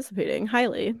are anticipating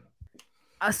highly?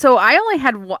 So I only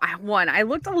had one. I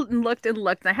looked and looked and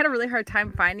looked, and I had a really hard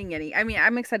time finding any. I mean,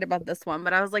 I'm excited about this one,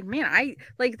 but I was like, man, I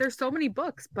like there's so many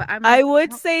books, but I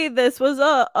would say this was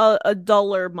a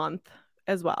duller month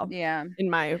as well. Yeah. In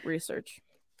my research.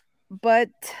 But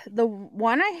the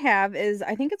one I have is,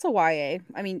 I think it's a YA.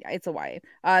 I mean, it's a YA.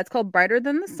 It's called Brighter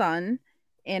Than the Sun,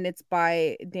 and it's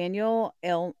by Daniel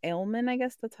Ellman. I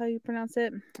guess that's how you pronounce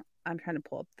it. I'm trying to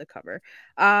pull up the cover.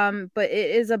 But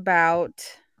it is about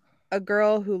a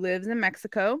girl who lives in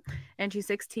Mexico, and she's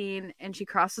 16, and she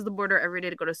crosses the border every day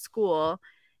to go to school.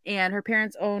 And her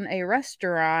parents own a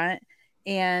restaurant,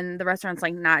 and the restaurant's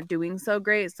like not doing so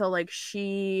great. So like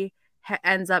she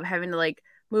ends up having to like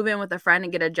move in with a friend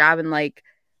and get a job in like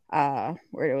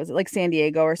where was it, like San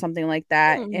Diego or something like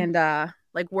that, and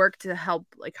like work to help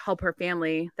her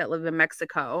family that live in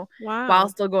Mexico. Wow. While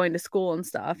still going to school and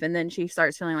stuff. And then she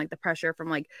starts feeling like the pressure from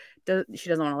like she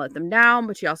doesn't want to let them down,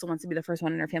 but she also wants to be the first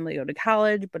one in her family to go to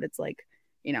college. But it's like,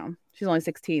 you know, she's only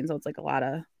 16, so it's like a lot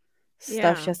of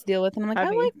stuff she has to deal with. And I'm like, I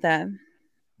like that.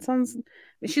 Sounds.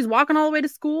 She's walking all the way to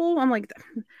school. I'm like,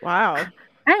 wow.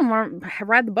 I didn't want to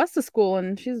ride the bus to school,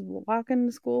 and she's walking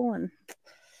to school, and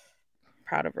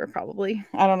proud of her, probably.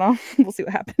 I don't know. We'll see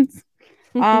what happens.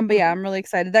 But yeah, I'm really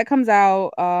excited. That comes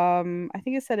out. I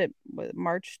think it said it was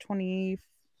March 21st.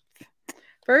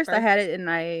 I had it in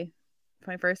my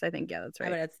 21st. I think, yeah, that's right.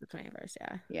 But it's the 21st.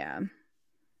 Yeah. Yeah.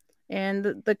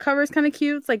 And the cover is kind of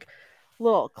cute. It's like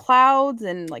little clouds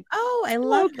and like, oh, I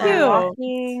love that.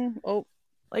 Walking. Oh.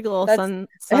 Like a little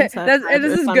sunset.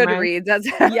 This is Goodreads. That's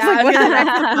yeah.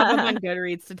 I'm on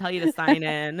Goodreads to tell you to sign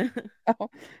in. Oh,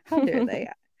 how dare they?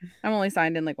 I'm only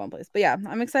signed in like one place, but yeah,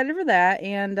 I'm excited for that.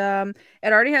 And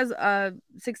it already has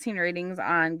 16 ratings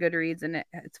on Goodreads, and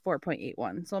it's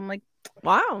 4.81. So I'm like,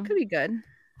 wow, could be good.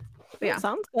 But yeah,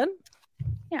 sounds good.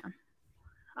 Yeah.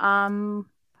 Who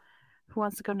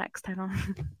wants to go next? I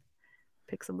don't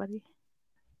pick somebody.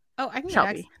 Oh, I can go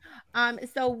Shelby.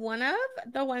 Next. So one of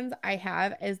the ones I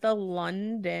have is the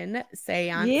London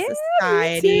Seance Yeah,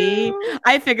 Society.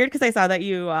 I figured because I saw that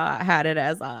you had it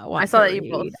as I saw that you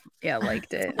both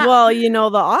liked it. Well, you know,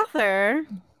 the author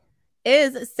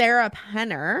is Sarah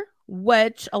Penner,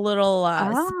 which a little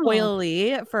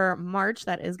spoily for March.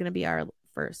 That is going to be our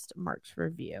first March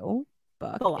review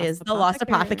book. Is The Lost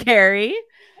Apothecary.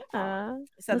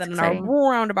 Said that in a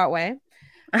roundabout way.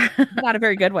 Not a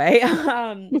very good way.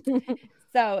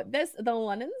 So the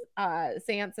London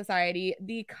Seance Society,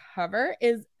 the cover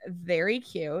is very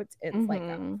cute. It's like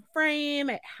a frame.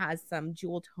 It has some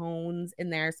jewel tones in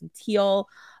there, some teal,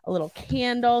 a little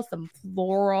candle, some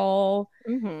floral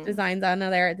designs on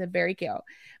there. It's very cute.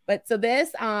 But so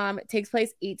this takes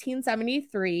place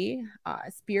 1873.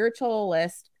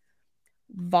 Spiritualist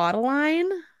Vaudeline.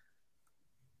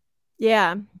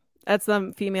 Yeah. That's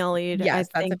the female lead. Yes,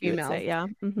 I that's think a female. Say, yeah.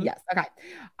 Yes.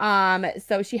 Okay.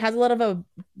 So she has a little of a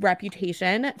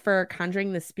reputation for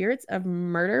conjuring the spirits of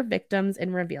murder victims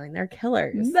and revealing their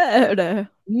killers. Murder.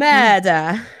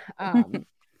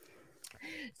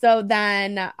 So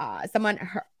then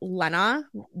Lena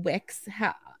Wicks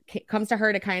comes to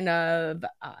her to kind of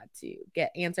to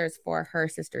get answers for her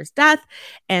sister's death,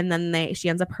 and then she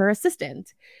ends up her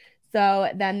assistant. So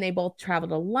then they both travel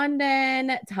to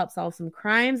London to help solve some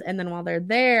crimes. And then while they're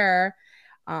there,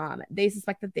 they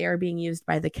suspect that they are being used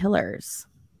by the killers.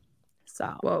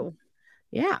 So, whoa.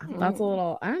 Yeah, that's a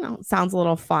little, I don't know, sounds a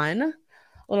little fun, a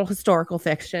little historical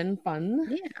fiction fun.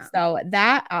 Yeah. So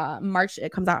that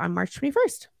it comes out on March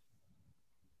 21st.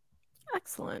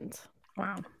 Excellent.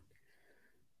 Wow.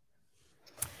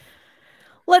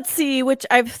 Let's see, which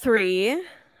I have 3.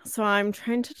 So I'm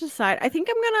trying to decide. I think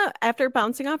I'm gonna, after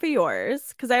bouncing off of yours,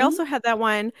 because I also had that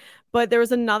one, but there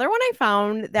was another one I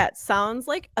found that sounds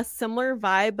like a similar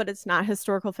vibe, but it's not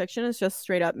historical fiction. It's just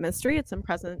straight up mystery. It's in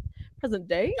present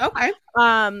day. Okay.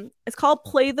 It's called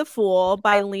Play the Fool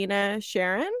by Lena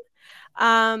Sharon.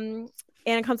 And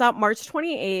it comes out March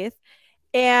 28th.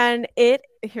 And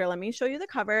here, let me show you the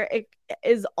cover. It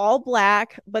is all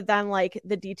black, but then like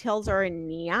the details are in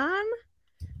neon.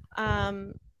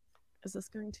 Is this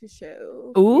going to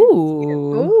show?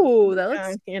 Ooh, that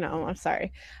looks. I'm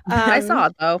sorry. I saw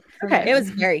it though. Okay, it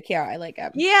was very cute. I like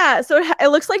it. Yeah, so it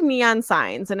looks like neon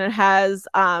signs, and it has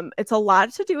it's a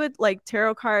lot to do with like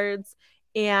tarot cards,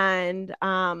 and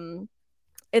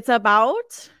it's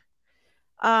about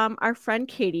our friend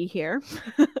Katie here,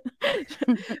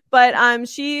 but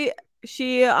she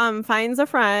finds a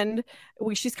friend.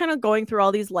 She's kind of going through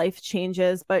all these life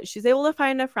changes, but she's able to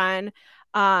find a friend.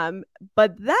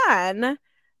 But then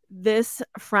this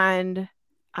friend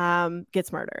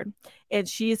gets murdered, and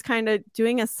she's kind of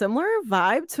doing a similar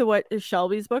vibe to what is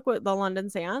Shelby's book with the London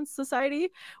Seance Society,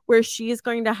 where she's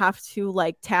going to have to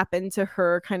like tap into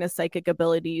her kind of psychic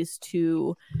abilities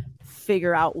to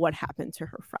figure out what happened to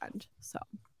her friend. So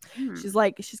she's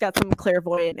got some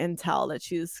clairvoyant intel that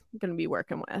she's going to be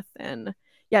working with. And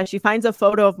yeah, she finds a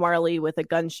photo of Marley with a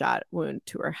gunshot wound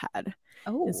to her head.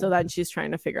 Oh, and so then she's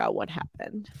trying to figure out what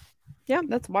happened. Yeah,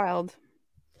 that's wild.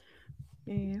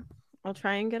 Yeah, I'll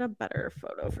try and get a better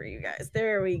photo for you guys.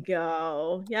 There we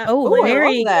go. Yeah. Oh,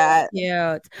 very cute.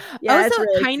 Yeah, also,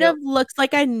 really kind of looks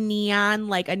like a neon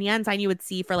sign you would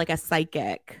see for like a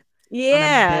psychic.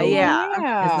 Yeah.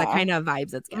 Is the kind of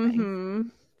vibes it's giving. Mm-hmm.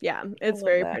 Yeah, it's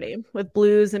very pretty with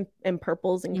blues and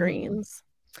purples and greens.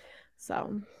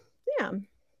 So, yeah.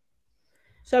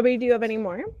 Shelby, do you have any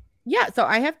more? Yeah, so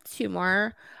I have 2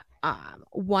 more.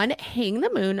 One, Hang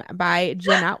the Moon by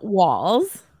Jeanette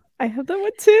Walls. I have that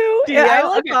one too. Yeah,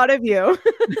 I thought of you.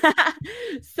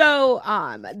 So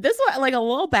this was like a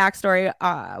little backstory.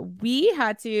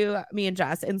 Me and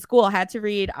Jess in school had to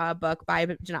read a book by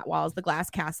Jeanette Walls, The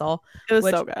Glass Castle. It was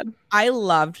so good. I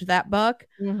loved that book.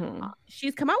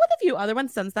 She's come out with a few other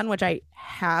ones since then, which I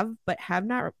have, but have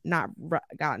not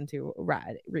gotten to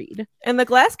read. And The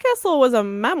Glass Castle was a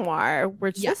memoir,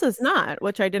 which this is not,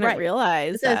 which I didn't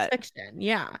realize. This is fiction.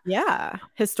 Yeah.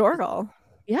 Historical.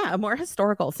 Yeah, more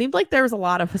historical. Seemed like there was a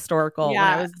lot of historical when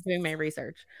I was doing my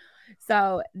research.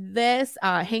 So this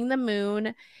Hang the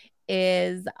Moon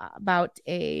is about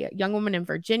a young woman in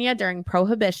Virginia during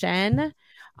Prohibition.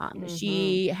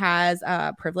 She has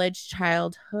a privileged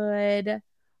childhood.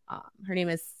 Her name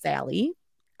is Sally.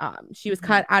 She was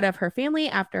cut out of her family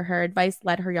after her advice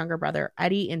led her younger brother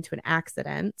Eddie into an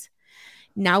accident.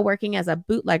 Now working as a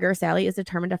bootlegger, Sally is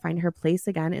determined to find her place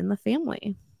again in the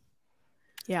family.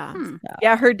 Yeah.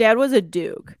 Yeah, her dad was a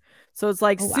duke. So it's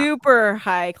like super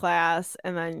high class,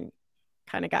 and then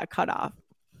kind of got cut off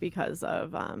because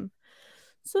of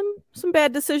some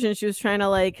bad decisions. She was trying to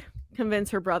like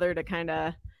convince her brother to kind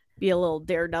of be a little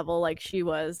daredevil like she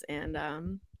was,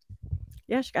 and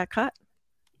she got cut.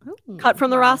 Cut from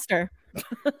the roster.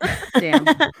 Damn.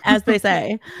 As they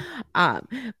say.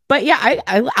 But yeah,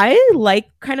 I like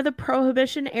kind of the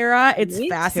Prohibition era. It's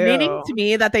fascinating to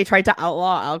me that they tried to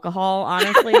outlaw alcohol,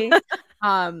 honestly.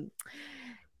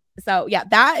 So yeah,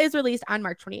 that is released on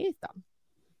March 28th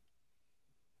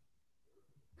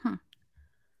though.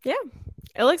 Yeah,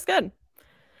 it looks good.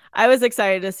 I was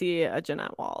excited to see a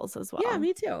Jeanette Walls as well. Yeah,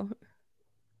 me too.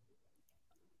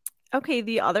 Okay,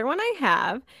 the other one I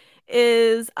have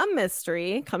is a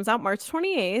mystery. Comes out March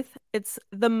 28th. It's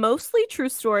the mostly true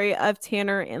story of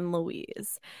Tanner and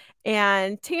Louise.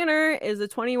 And Tanner is a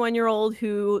 21-year-old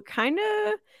who kind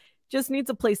of just needs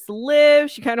a place to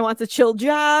live. She kind of wants a chill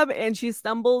job, and she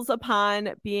stumbles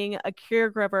upon being a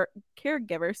caregiver,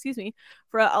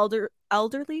 for an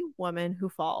elderly woman who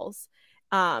falls.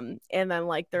 And then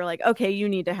like they're like, okay, you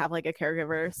need to have like a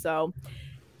caregiver. So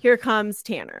here comes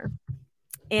Tanner.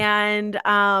 And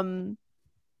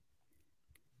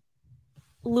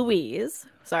Louise,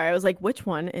 sorry, I was like, which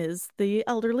one is the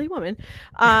elderly woman?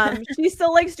 She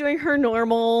still likes doing her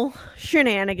normal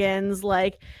shenanigans,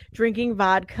 like drinking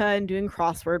vodka and doing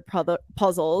crossword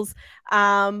puzzles.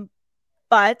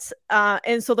 But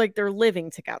and so like they're living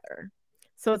together.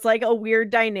 So it's like a weird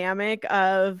dynamic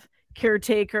of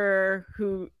caretaker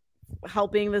who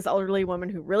helping this elderly woman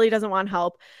who really doesn't want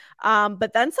help.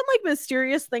 But then some like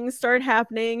mysterious things start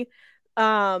happening.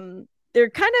 They're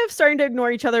kind of starting to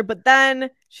ignore each other, but then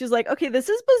she's like, okay, this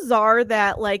is bizarre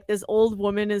that like this old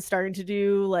woman is starting to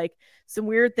do like some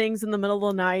weird things in the middle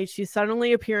of the night. She's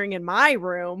suddenly appearing in my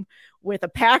room with a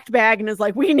packed bag and is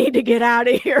like, we need to get out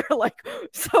of here. Like,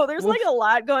 so there's like a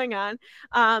lot going on.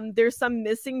 There's some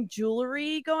missing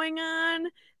jewelry going on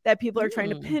that people are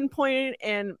trying to pinpoint.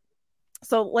 And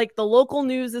so like the local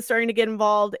news is starting to get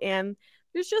involved, and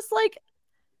there's just like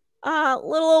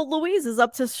little old Louise is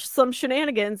up to some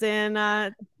shenanigans, and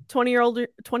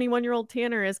 21-year-old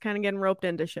Tanner is kind of getting roped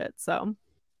into shit. So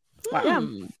yeah,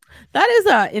 that is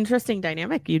a interesting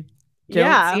dynamic you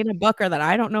don't see in a book, or that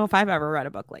I don't know if I've ever read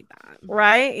a book like that.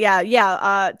 Right?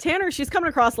 Yeah. Tanner, she's coming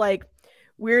across like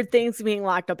weird things being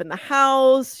locked up in the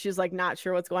house. She's like not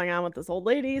sure what's going on with this old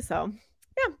lady. So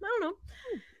yeah, I don't know.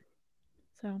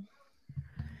 So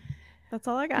that's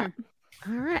all I got.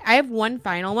 All right. I have one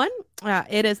final one.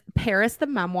 It is Paris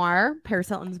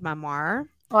Hilton's memoir.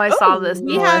 Oh, I saw this.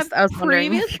 We have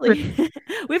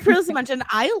we've previously mentioned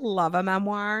I love a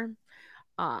memoir.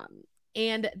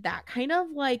 And that kind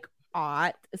of like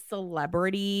odd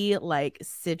celebrity like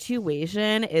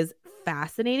situation is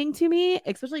fascinating to me,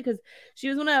 especially because she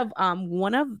was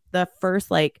one of the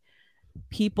first like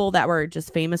people that were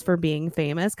just famous for being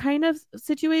famous kind of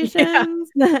situations.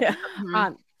 Yeah.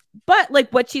 But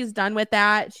like what she's done with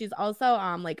that, she's also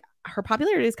like her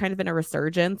popularity is kind of in a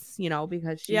resurgence, you know,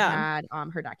 because she had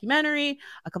her documentary,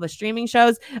 a couple of streaming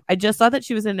shows. I just saw that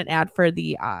she was in an ad for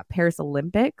the Paris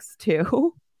Olympics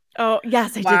too. Oh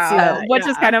yes, I did see that, which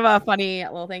is kind of a funny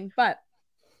little thing. But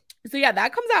so yeah,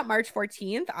 that comes out March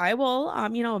 14th. I will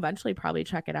eventually probably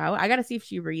check it out. I gotta see if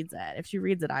she reads it. If she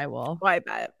reads it, I will. Oh, I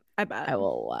bet I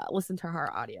will listen to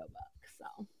her audiobook.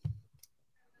 So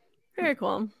very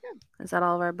cool. Yeah. Is that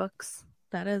all of our books?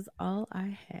 That is all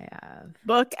I have.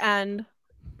 Bookend.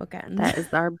 That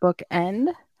is our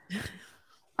bookend.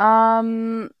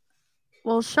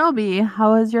 Well, Shelby,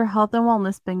 how has your health and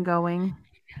wellness been going?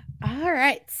 All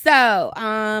right. So,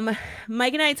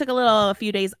 Mike and I took a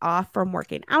few days off from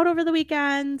working out over the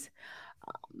weekend.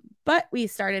 But we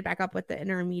started back up with the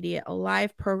Intermediate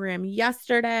Alive program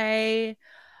yesterday.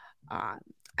 I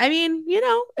mean,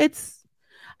 it's,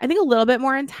 I think, a little bit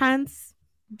more intense,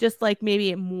 just like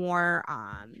maybe more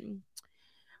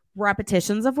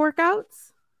repetitions of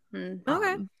workouts.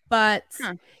 Okay. But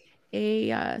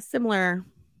a similar,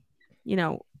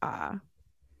 I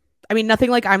mean, nothing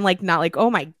like I'm like not like, oh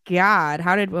my God,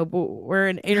 how did we're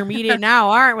in intermediate now,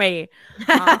 aren't we?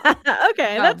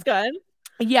 Okay, that's good.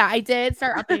 Yeah, I did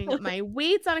start upping my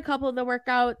weights on a couple of the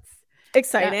workouts.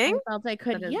 Exciting. I felt I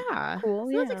could. Cool.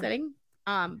 So that's exciting.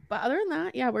 But other than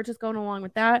that, yeah, we're just going along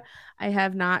with that. I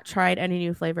have not tried any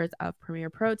new flavors of Premier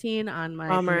Protein on my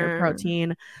Premier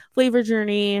Protein flavor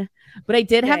journey, but I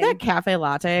did have that cafe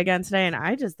latte again today, and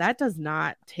that does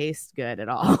not taste good at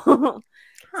all.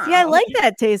 See, I like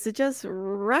that taste. It just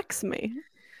wrecks me.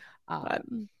 But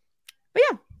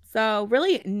yeah, so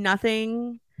really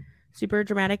nothing super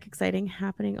dramatic, exciting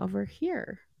happening over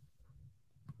here.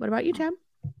 What about you, Chad?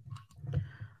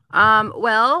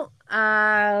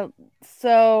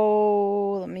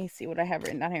 So let me see what I have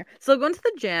written down here. So going to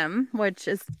the gym, which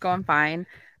is going fine.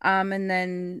 And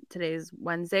then today's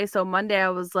Wednesday. So Monday I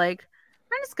was like,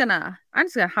 I'm just gonna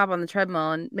hop on the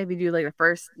treadmill and maybe do like the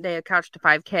first day of couch to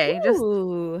 5K.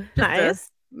 Ooh, just nice.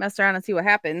 To mess around and see what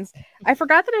happens. I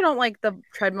forgot that I don't like the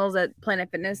treadmills at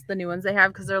Planet Fitness, the new ones they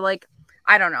have, because they're like,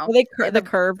 I don't know. Are they the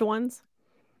curved ones?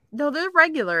 No, they're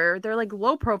regular. They're like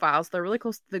low profile, so they're really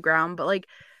close to the ground, but like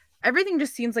everything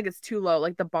just seems like it's too low.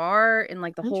 Like the bar and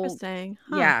like the whole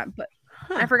Yeah, but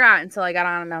I forgot until I got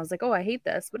on and I was like, oh, I hate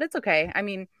this, but it's okay. I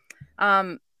mean,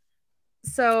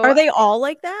 so are they all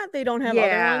like that? They don't have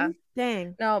other ones?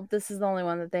 Dang. No, this is the only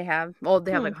one that they have. Well,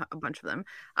 they have like a bunch of them.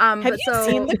 Have But you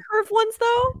seen the curved ones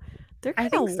though? They're I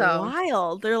kind think of so.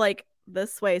 wild. They're like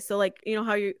this way. So like, you know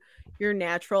how your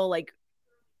natural like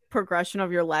progression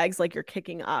of your legs, like you're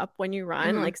kicking up when you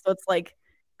run, like so it's like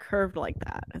curved like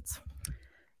that. It's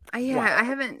I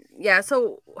haven't. Yeah.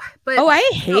 So, but I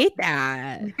hate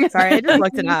that. Sorry, I just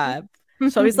looked it up.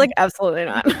 So he's like, absolutely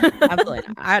not. Absolutely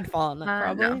not. I'd fall on that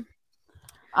probably.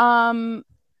 No.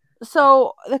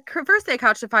 So the first day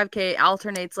Couch to 5K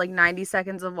alternates like 90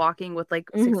 seconds of walking with like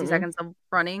 60 seconds of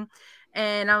running,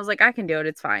 and I was like, I can do it.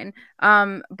 It's fine.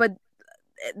 But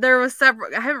there was several.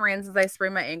 I haven't ran since I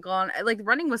sprained my ankle, and like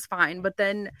running was fine, but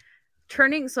then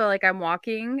turning, so like I'm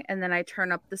walking and then I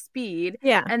turn up the speed,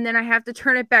 and then I have to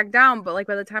turn it back down, but like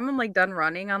by the time I'm like done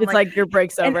running, I'm it's like your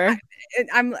break's over.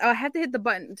 I had to hit the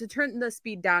button to turn the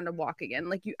speed down to walk again.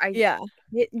 Like you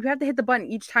have to hit the button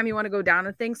each time you want to go down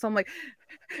a thing. So I'm like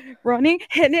running,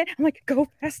 hitting it, I'm like, go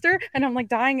faster, and I'm like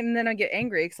dying, and then I get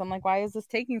angry because I'm like, why is this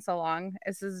taking so long?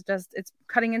 This is just, it's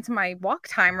cutting into my walk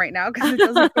time right now because it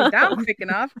doesn't go down quick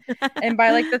enough. And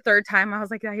by like the third time, I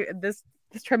was like, this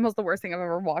treadmill's the worst thing I've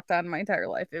ever walked on in my entire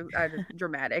life. It was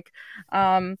dramatic.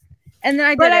 And then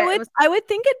I did I would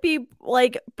think it'd be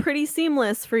like pretty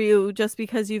seamless for you just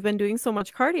because you've been doing so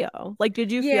much cardio. Like,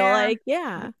 did you feel like,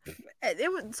 it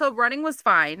was, so running was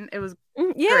fine. It was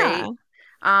great.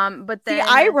 But then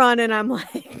I run and I'm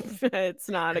like, it's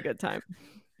not a good time.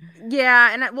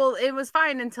 Yeah. And it was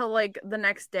fine until like the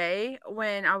next day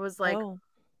when I was like,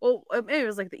 well, it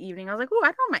was like the evening. I was like, oh, I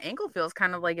don't know. My ankle feels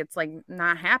kind of like it's like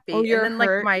not happy. Oh, and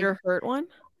then your hurt one?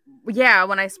 Yeah,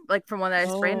 when I like from one that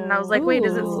I sprained, and I was like, wait,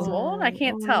 is it swollen? I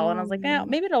can't tell. And I was like, yeah,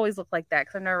 maybe it always looked like that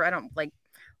because I don't like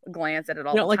glance at it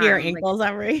all. You don't look at your ankles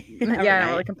every I don't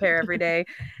really compare every day.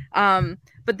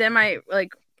 But then my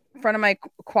like front of my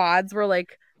quads were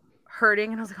like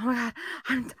hurting, and I was like, oh my god,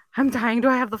 I'm dying. Do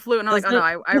I have the flu? And I was like, oh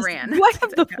no, I ran. Do I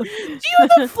have the flu? Do you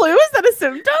have the flu? Is that a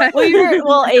symptom?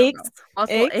 Aches.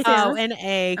 Also aches. Oh, an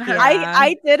ache. Yeah.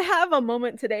 I did have a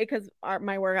moment today because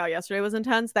my workout yesterday was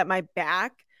intense that my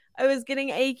back, I was getting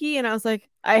achy, and I was like,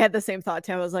 I had the same thought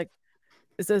too. I was like,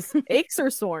 is this aches or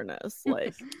soreness?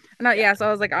 Like, no, so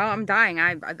I was like, oh, I'm dying.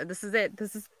 This is it.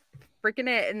 This is freaking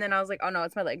it. And then I was like, oh no,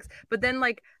 it's my legs. But then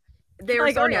like they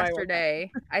were sore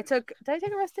yesterday. Did I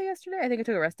take a rest day yesterday? I think I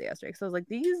took a rest day yesterday. So I was like,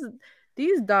 these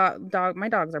my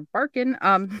dogs are barking.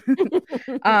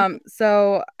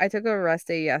 So I took a rest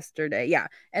day yesterday. Yeah.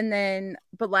 And then,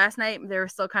 but last night they were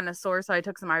still kind of sore. So I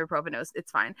took some ibuprofen.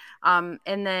 It's fine. And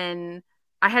then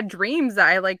I had dreams that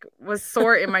I like was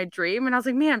sore in my dream, and I was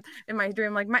like, man, in my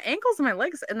dream, like my ankles and my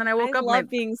legs. And then I woke up. I love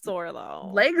being sore though.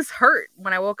 Legs hurt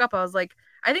when I woke up. I was like,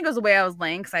 I think it was the way I was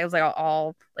laying because I was like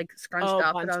all like scrunched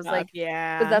up, and I was like,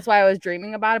 because that's why I was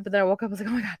dreaming about it. But then I woke up, I was like,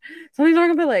 oh my god, something's wrong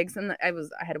with my legs, and I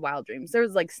had wild dreams. There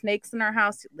was like snakes in our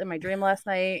house in my dream last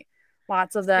night,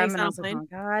 lots of them, and I was like, oh my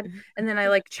god. And then I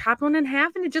like chopped one in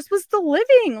half, and it just was still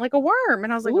living like a worm,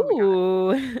 and I was like, oh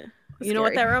my god. You know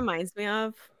what that reminds me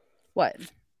of? What?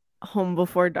 Home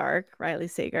Before Dark, Riley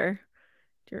Sager.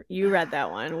 You read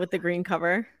that one with the green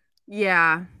cover?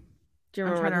 Yeah. Do you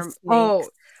remember?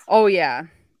 Oh yeah.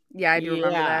 Yeah, I do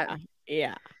remember that.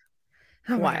 Yeah.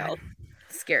 Oh, wild.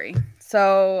 Scary.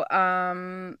 So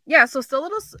so still a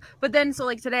little, but then so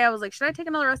like today I was like, should I take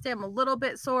another rest day? I'm a little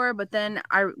bit sore, but then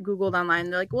I googled online.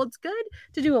 They're like, well, it's good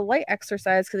to do a light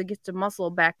exercise because it gets the muscle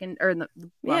back in, or the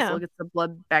muscle gets the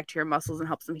blood back to your muscles and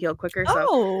helps them heal quicker.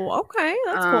 So okay,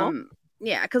 that's cool.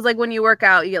 Yeah, because like when you work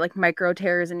out, you get like micro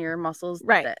tears in your muscles,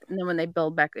 right? And then when they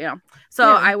build back,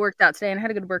 So I worked out today and I had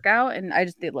a good workout, and I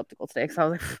just did elliptical today. So I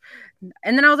was like,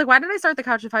 and then I was like, why did I start the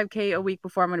Couch to 5K a week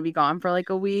before I'm going to be gone for like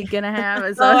a week and a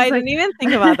half? So I didn't even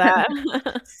think about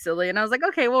that. Silly, and I was like,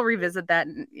 okay, we'll revisit that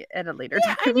at a later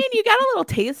time. I mean, you got a little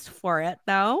taste for it,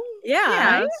 though.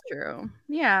 Yeah, that's true.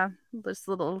 Yeah, just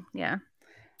a little,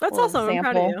 That's awesome. I'm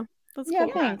proud of you. That's cool.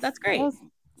 Thanks. That's great. That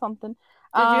something.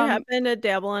 Did you happen to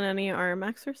dabble in any arm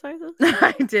exercises?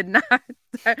 I did not.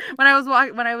 When I was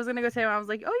gonna go say, I was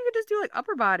like, "Oh, you could just do like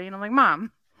upper body," and I'm like,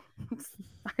 "Mom,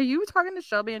 are you talking to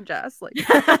Shelby and Jess?" Like,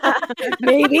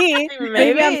 maybe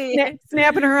I'm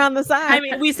snapping her on the side. I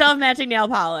mean, we still have matching nail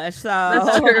polish, so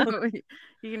that's true.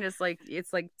 You can just like,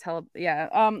 it's like So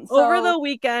over the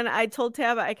weekend, I told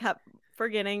Tab I kept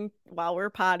forgetting while we're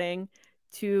potting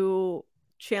to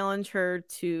challenge her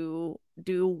to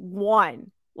do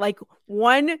one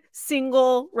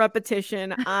single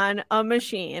repetition on a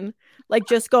machine. Like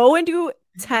just go and do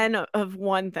 10 of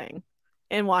one thing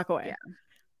and walk away. Yeah.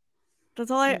 That's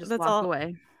all. That's all.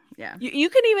 Away. Yeah. You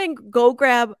can even go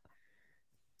grab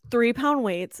 3-pound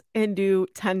weights and do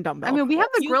 10 dumbbells. I mean, we have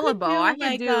the You Gorilla could Bow. do, I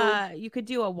like, could do. you could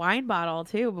do a wine bottle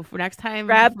too before next time.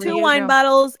 grab before 2 you wine go.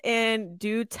 bottles and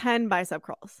do 10 bicep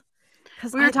curls.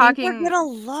 Because We were they're talking- gonna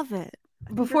love it. I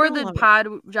think Before they're gonna the love it. pod,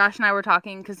 Josh and I were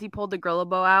talking because he pulled the Gorilla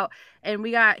Bow out, and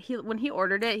when he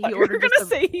ordered it, he You're ordered gonna just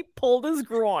say he pulled his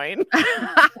groin,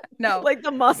 no like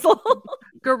the muscle.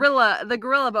 the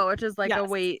Gorilla Bow, which is like a Yes.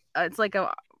 weight. It's like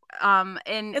a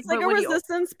and It's like but a when he-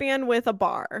 resistance band with a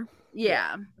bar.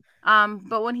 yeah.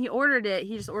 But when he ordered it,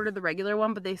 he just ordered the regular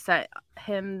one, but they sent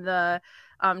him the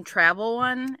travel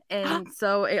one, and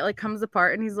so it like comes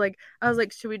apart, and I was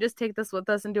like, should we just take this with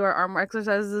us and do our arm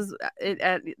exercises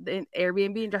at the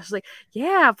Airbnb? And Josh was like,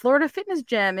 yeah, Florida Fitness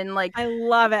Gym, and like I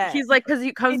love it. he's like, because he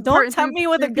Hey, comes don't apart in tempt three- me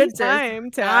with a three good pieces.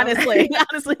 time, Tim. Honestly,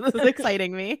 this is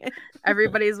exciting me.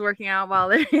 Everybody's working out while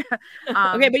they're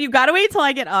Okay, but you've got to wait till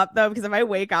I get up though, because if I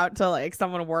wake out to like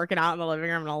someone working out in the living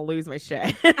room, I'm gonna lose my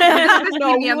shit. just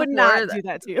No, meet me we on the would floor. not do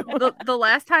that to you. the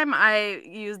last time I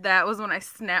used that was when I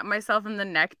snapped myself in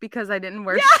the neck because I didn't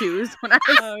wear shoes when I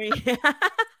Oh yeah.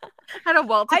 had a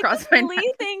welt I across my neck.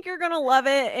 really think you're gonna love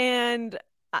it, and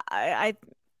I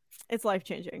it's life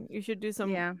changing. You should do some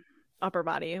Yeah, upper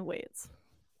body weights.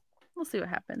 we'll see what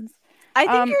happens. I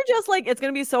think Um, you're just like it's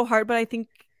gonna be so hard, but I think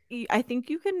you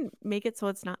can make it so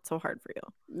it's not so hard for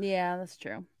you. Yeah, that's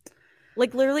true.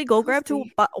 Like literally, go We'll grab 2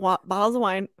 see. bottles of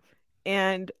wine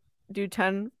and do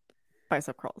 10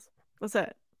 bicep curls. That's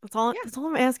it. That's all. Yeah. That's all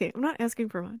I'm asking. I'm not asking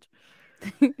for much.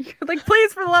 You're like,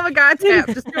 please, for the love of God, Tap,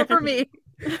 just do it for me.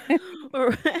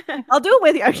 I'll do it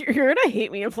with you. You're gonna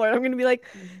hate me in Florida. I'm gonna be like,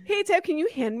 "Hey, Tab, can you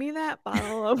hand me that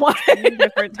bottle of wine?"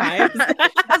 Different times. I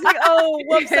was like, "Oh,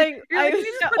 whoops! You're like, I "Can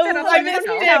you just put that up I on your missed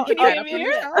shelf? it out. Can you Put it hand up me on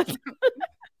your yours?" shelf."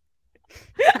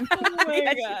 Oh my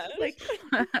Yeah, god! she's like-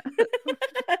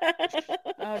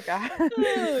 Oh God.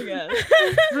 Oh god!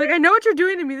 You're like, I know what you're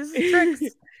doing to me. This is tricks.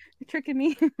 You're tricking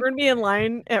me. We're gonna be in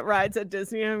line at rides at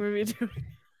Disney. I'm gonna be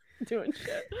doing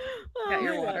shit. Got Oh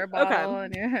your my water God. bottle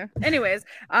and your... Anyways,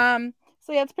 so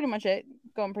yeah, that's pretty much it.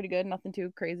 Going pretty good. Nothing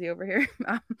too crazy over here.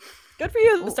 Good for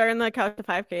you starting the couch to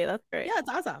 5K. That's great. Yeah, it's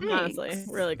awesome. Honestly,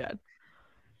 Thanks. really good.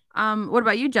 What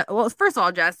about you, Jess? Well, first of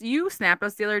all, Jess, you snapped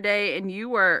us the other day, and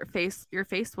your face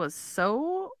was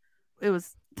so, it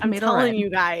was I'm tomato telling red. you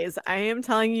guys, I am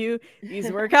telling you, these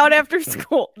workouts after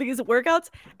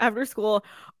school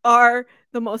are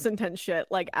the most intense shit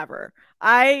like ever.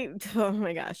 Oh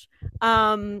my gosh.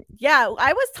 Yeah,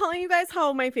 I was telling you guys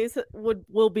how my face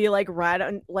will be like red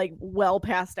and like well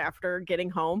past after getting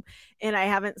home, and I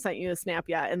haven't sent you a snap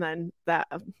yet, and then that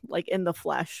like in the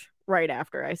flesh right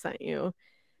after I sent you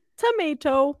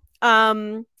tomato.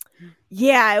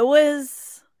 Yeah,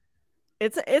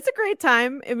 it's a great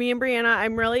time. And me and Brianna,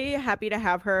 I'm really happy to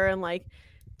have her and like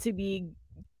to be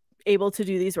able to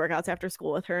do these workouts after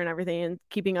school with her and everything and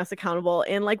keeping us accountable.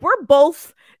 And like we're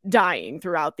both dying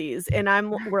throughout these, and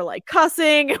we're like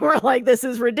cussing and we're like, this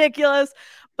is ridiculous.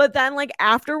 But then like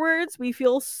afterwards we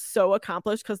feel so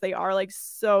accomplished because they are like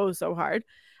so hard.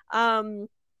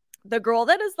 The girl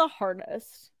that is the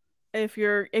hardest, if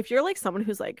you're like someone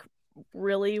who's like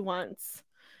really wants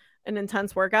an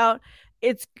intense workout,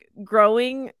 it's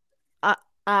growing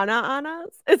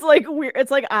Anna's. It's like weird.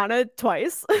 It's like Anna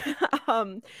twice.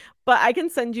 But I can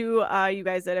send you you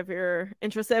guys it if you're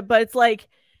interested. But it's like,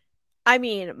 I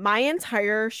mean, my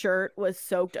entire shirt was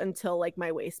soaked until like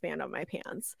my waistband of my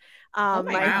pants.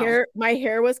 my My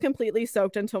hair was completely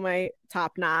soaked until my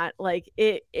top knot. Like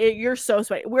it you're so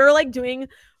sweaty. We're like doing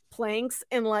planks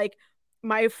and like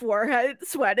my forehead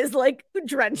sweat is like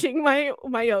drenching my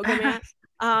yoga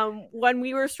mat. When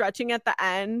we were stretching at the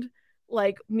end,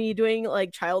 like me doing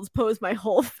like child's pose, my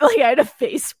whole like I had a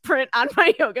face print on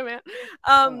my yoga mat.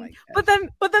 But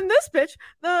then this bitch,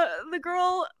 the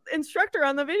girl instructor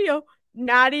on the video,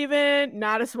 not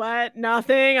a sweat,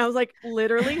 nothing. I was like,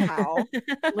 literally how?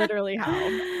 Literally how?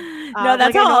 No,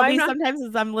 that's like, I how know I'll I'm be not- sometimes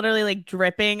is I'm literally like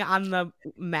dripping on the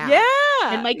mat.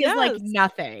 Yeah. And Mike is like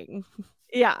nothing.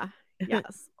 Yeah.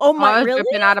 Yes. Oh I my was really?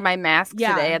 dripping out of my mask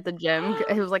Yeah. today at the gym.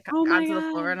 It was like Oh my onto the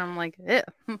floor, God. and I'm like,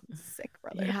 ew, sick,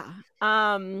 brother. Yeah.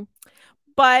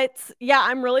 But yeah,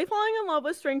 I'm really falling in love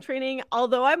with strength training,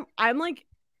 although I'm like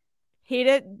hate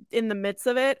it in the midst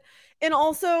of it. And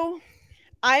also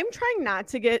I'm trying not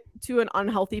to get to an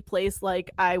unhealthy place like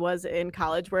I was in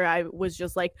college where I was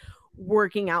just like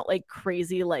working out like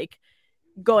crazy, like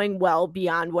going well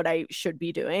beyond what I should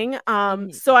be doing.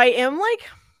 So I am like,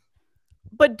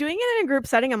 but doing it in a group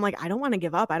setting, I'm like, I don't want to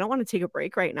give up. I don't want to take a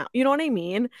break right now. You know what I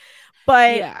mean?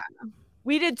 But Yeah.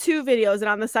 we did 2 videos, and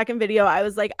on the second video I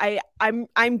was like,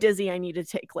 I'm dizzy, I need to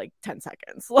take like 10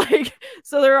 seconds. Like,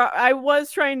 so I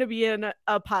was trying to be in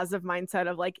a positive mindset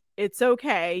of like, it's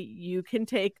okay, you can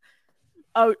take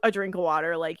a drink of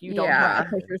water, like you don't have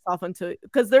to push yourself into,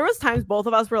 because there was times both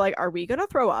of us were like, are we gonna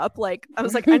throw up? Like I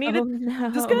was like, I need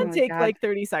to just gonna take like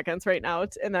 30 seconds right now,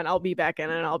 and then I'll be back in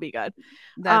and I'll be good.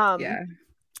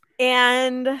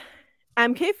 And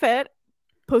MK Fit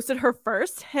posted her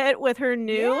first hit with her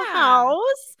new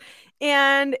house,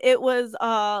 and it was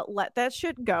Let That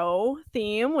Shit Go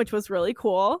theme, which was really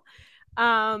cool.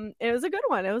 It was a good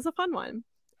one. It was a fun one.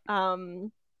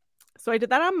 So I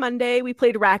did that on Monday. We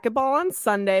played racquetball on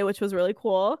Sunday, which was really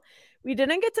cool. We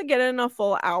didn't get to get in a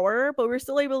full hour, but we were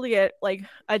still able to get like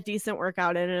a decent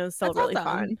workout in, and it was still really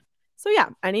fun. So yeah,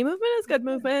 any movement is good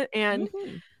movement. And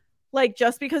like,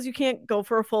 just because you can't go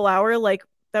for a full hour, like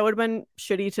that would have been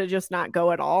shitty to just not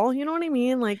go at all. You know what I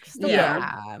mean? Like, still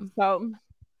go. So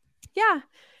yeah.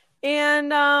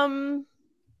 And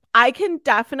I can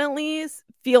definitely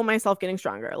feel myself getting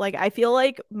stronger. Like, I feel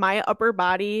like my upper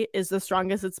body is the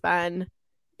strongest it's been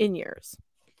in years.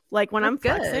 Like when I'm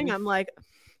flexing, I'm like,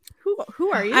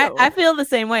 who are you? I feel the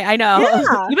same way. I know.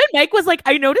 Yeah. Even Mike was like,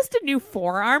 I noticed a new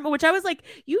forearm, which I was like,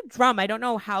 you drum. I don't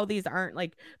know how these aren't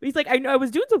like. But he's like, I was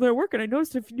doing something at work and I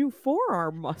noticed a new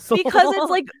forearm muscle. Because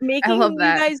it's like making you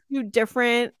guys do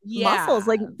different muscles,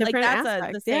 like different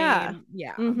aspects.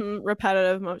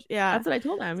 Repetitive motion. Yeah, that's what I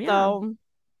told him. Yeah. So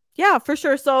yeah, for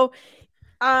sure. So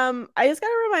I just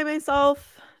gotta remind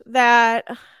myself that,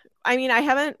 I mean, I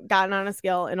haven't gotten on a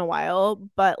scale in a while,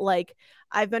 but like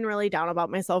I've been really down about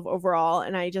myself overall,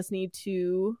 and I just need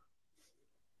to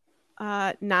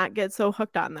not get so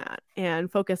hooked on that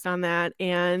and focused on that.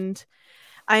 And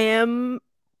I am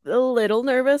a little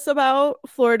nervous about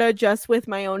Florida, just with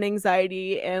my own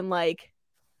anxiety and like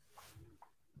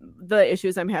the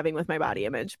issues I'm having with my body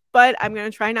image. But I'm going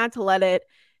to try not to let it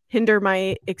hinder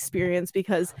my experience,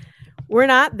 because we're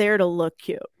not there to look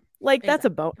cute. Like, that's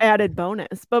a added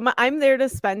bonus. But I'm there to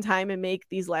spend time and make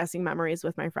these lasting memories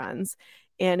with my friends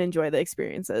and enjoy the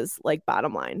experiences, like,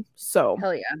 bottom line. So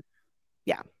hell yeah.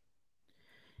 Yeah.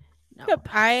 No, yep.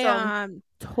 I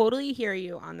totally hear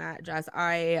you on that, Jess.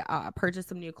 I purchased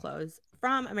some new clothes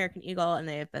from American Eagle, and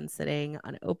they have been sitting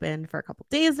unopened for a couple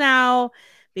days now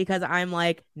because I'm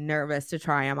like nervous to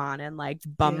try them on and like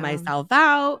bum myself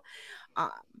out.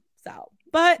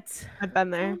 But I've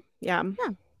been there. Yeah.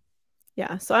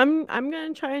 So I'm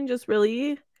gonna try and just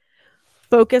really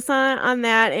focus on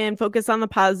that, and focus on the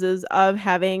positives of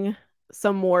having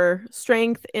some more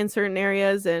strength in certain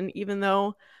areas. And even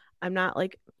though I'm not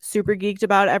like super geeked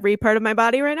about every part of my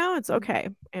body right now, it's okay.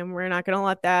 And we're not gonna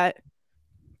let that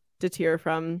deter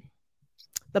from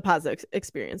the positive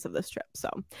experience of this trip. So,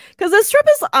 because this trip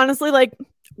is honestly like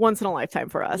once in a lifetime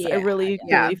for us. I really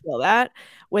feel that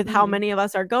with how many of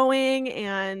us are going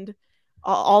and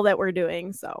all that we're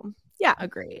doing. So yeah,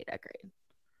 agreed.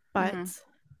 But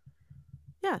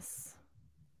yes,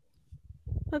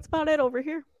 that's about it over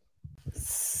here.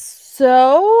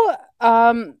 So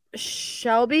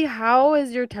Shelby, how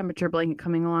is your temperature blanket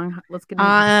coming along? Let's get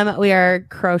into we are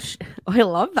crochet. I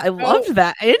loved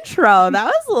that intro. That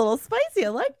was a little spicy. I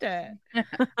liked it.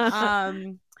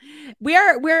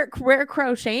 We're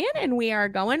crocheting, and we are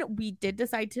going. We did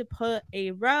decide to put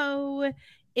a row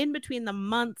in between the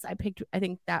months. I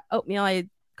think that oatmeal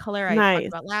color I talked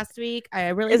about last week. I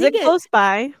really is think it close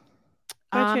by?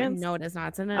 No, it is not.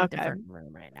 It's in a different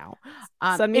room right now.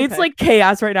 It's like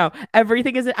chaos right now. Every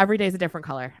day is a different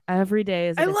color. Every day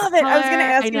is. I love it. I was gonna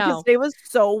ask you because today was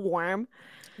so warm.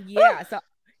 Yeah.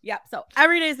 So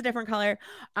every day is a different color.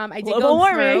 I did go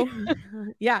through.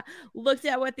 Looked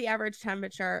at what the average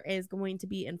temperature is going to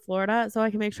be in Florida, so I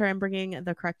can make sure I'm bringing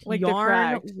the correct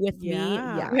yarn with me.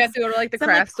 Yeah, we have to go to like the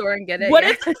craft store and get it. What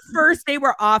if the first day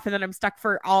we're off and then I'm stuck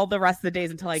for all the rest of the days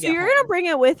until I get home? So you're gonna bring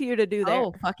it with you to do that?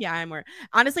 Oh fuck yeah, I'm worried.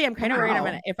 Honestly, I'm kind of worried. I'm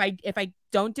gonna if I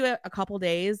don't do it a couple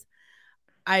days,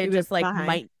 I just like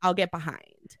I'll get behind.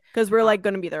 Because we're like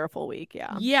going to be there a full week.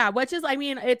 Yeah. Which is, I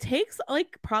mean, it takes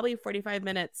like probably 45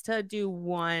 minutes to do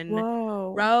one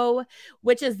row,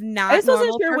 which is not. I just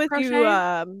wasn't sure with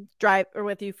you drive or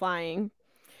with you flying,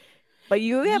 but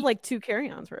you have like 2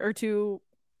 carry-ons or 2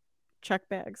 check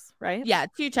bags, right? Yeah,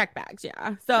 2 check bags.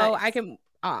 Yeah. So I can,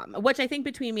 which I think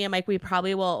between me and Mike, we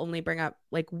probably will only bring up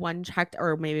like 1 checked,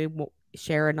 or maybe we'll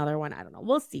share another one. I don't know.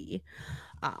 We'll see.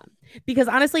 Because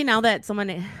honestly, now that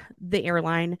the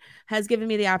airline has given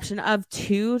me the option of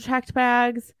 2 checked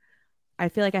bags, I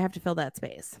feel like I have to fill that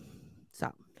space.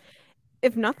 So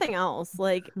if nothing else,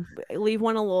 like leave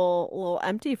one a little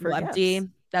empty for guests.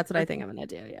 That's what I think I'm gonna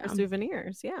do. Yeah. For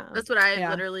souvenirs. Yeah. That's what I Yeah.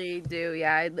 literally do.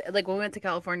 Yeah. Like when we went to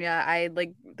California, I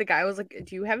like the guy was like,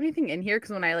 "Do you have anything in here?"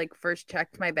 Because when I like first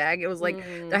checked my bag, it was like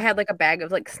I had like a bag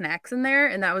of like snacks in there,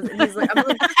 and that was he's like, "I'm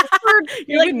like, this is for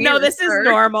You're like, no, souvenirs, this is sir."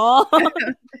 normal.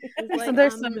 So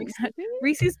there's some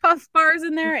Reese's Puff bars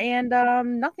in there and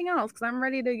nothing else because I'm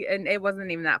ready to. And it wasn't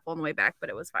even that full on the way back, but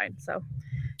it was fine. So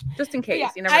just in case, Yeah,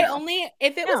 you never I know. only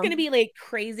if it was gonna be like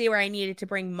crazy where I needed to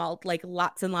bring like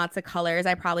lots and lots of colors,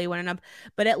 I probably wouldn't have.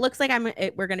 But it looks like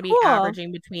we're gonna be Cool.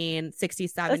 averaging between 60,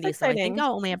 70. So I think exciting.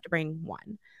 I'll only have to bring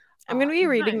one. I'm gonna be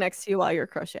reading nice. next to you while you're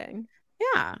crocheting.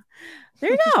 Yeah,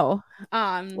 there you go.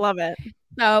 Love it.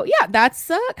 So yeah, that's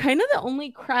kind of the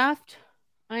only craft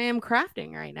I am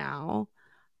crafting right now.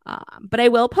 But I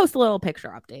will post a little picture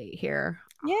update here.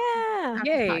 Yeah.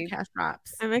 after Yay. podcast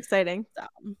drops. I'm exciting. So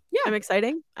yeah, I'm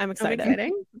exciting. I'm excited.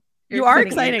 exciting. You're You are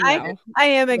exciting. exciting. I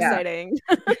am Yeah. exciting.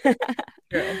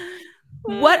 True.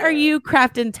 What are you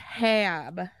crafting,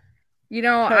 Tab? You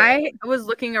know, I was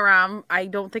looking around. I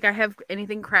don't think I have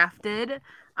anything crafted,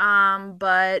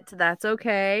 but that's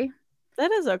okay.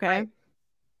 That is okay.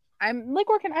 I'm like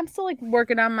working. I'm still like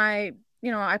working on my.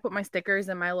 You know, I put my stickers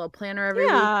in my little planner every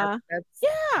Yeah. week. That's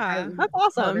Yeah. That's loving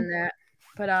awesome. that.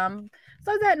 But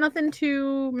besides that, nothing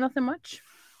much.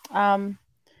 What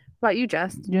about you,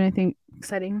 Jess? Did you do anything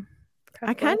exciting?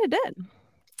 I kind of did.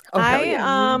 Oh, hell I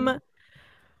yeah.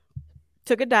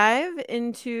 took a dive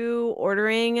into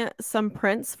ordering some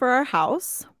prints for our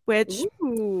house, which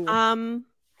Ooh. I'm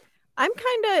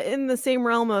kind of in the same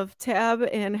realm of Tab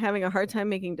and having a hard time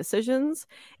making decisions.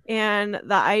 And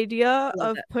the idea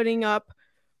Love of it. putting up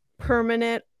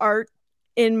permanent art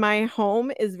in my home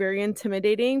is very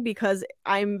intimidating because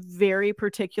I'm very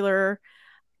particular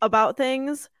about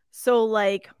things. So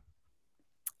like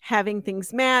having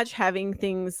things match, having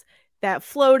things that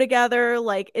flow together,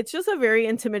 like it's just a very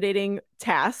intimidating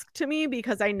task to me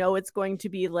because I know it's going to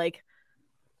be like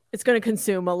it's going to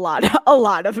consume a lot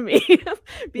of me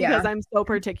because I'm so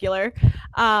particular.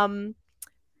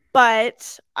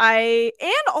 But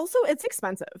and also it's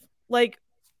expensive. Like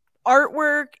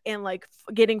artwork and like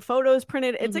getting photos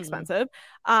printed, it's expensive.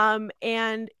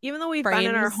 And even though we've been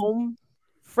in our home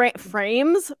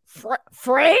frames,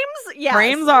 yes.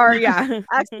 Frames are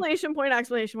exclamation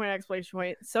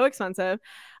point. So expensive.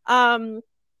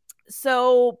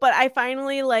 So but I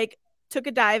finally like took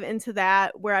a dive into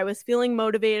that where I was feeling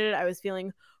motivated. I was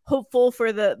feeling hopeful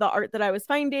for the art that I was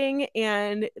finding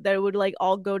and that it would like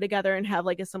all go together and have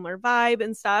like a similar vibe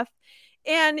and stuff.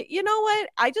 And you know what?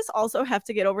 I just also have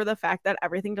to get over the fact that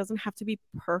everything doesn't have to be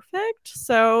perfect.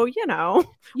 So, you know,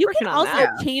 you working can on also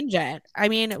that. change it. I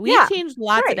mean, we changed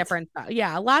lots of different stuff.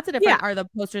 Yeah, lots of different are the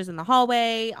posters in the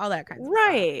hallway, all that kind of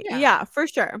right. stuff. Yeah, for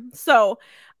sure. So,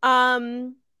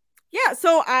 yeah,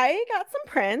 so I got some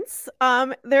prints.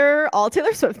 They're all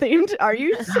Taylor Swift themed. Are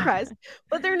you surprised?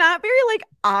 But they're not very like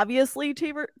obviously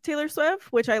Taylor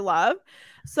Swift, which I love.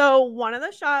 So one of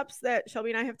the shops that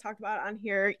Shelby and I have talked about on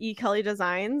here, E. Kelly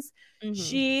Designs,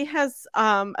 she has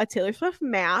a Taylor Swift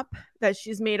map that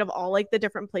she's made of all like the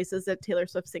different places that Taylor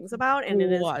Swift sings about, and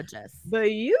it is gorgeous,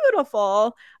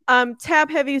 beautiful. Tab,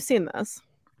 have you seen this?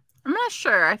 I'm not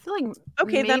sure. I feel like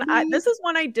okay, then this is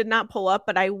one I did not pull up,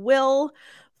 but I will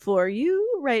for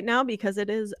you right now because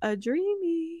it is a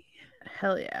dreamy.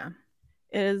 Hell yeah.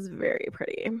 It is very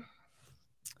pretty.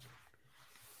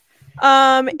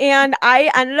 And I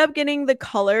ended up getting the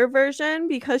color version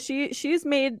because she's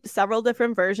made several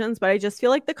different versions, but I just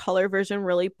feel like the color version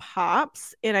really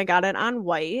pops, and I got it on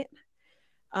white.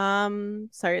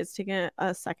 Sorry, it's taking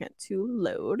a second to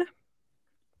load.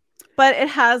 But it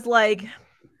has like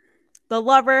the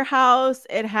Lover House,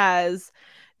 it has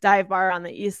Dive Bar on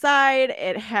the east side,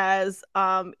 it has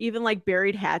even like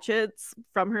buried hatchets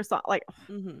from her song, like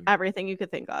everything you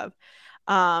could think of.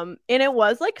 And it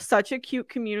was like such a cute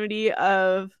community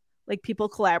of like people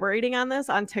collaborating on this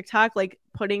on TikTok, like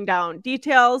putting down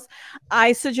details.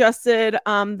 I suggested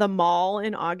the mall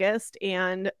in August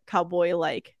and Cowboy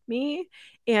Like Me,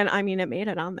 and I mean it made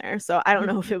it on there. So I don't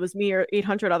know if it was me or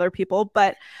 800 other people,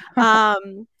 but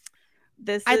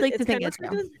this I'd like to think it's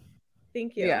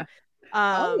thank you. Yeah.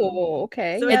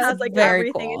 Okay. So it has like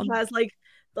everything. Cool. It has like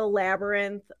the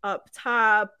labyrinth up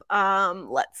top.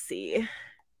 Let's see.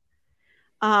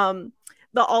 The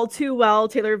All Too Well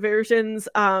Taylor versions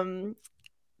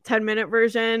 10-minute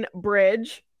version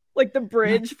bridge, like the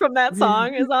bridge from that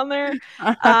song is on there.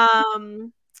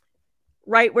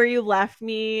 Right Where You Left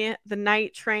Me, The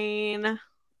Night Train,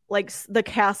 like the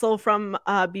castle from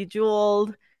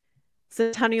Bejeweled,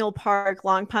 Centennial Park,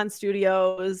 Long Pond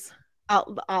Studios,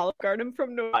 the Olive Garden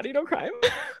from No Body No Crime.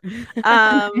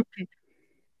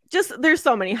 just there's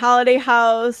so many. Holiday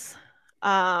House.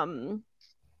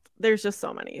 There's just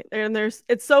so many. And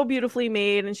it's so beautifully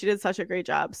made, and she did such a great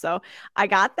job. So I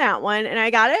got that one, and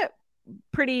I got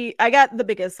the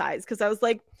biggest size because I was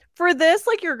like, for this,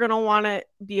 like, you're gonna want to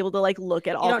be able to like look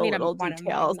at all the little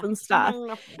details and stuff.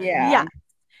 Yeah.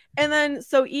 And then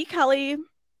so E. Kelly,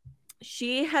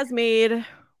 she has made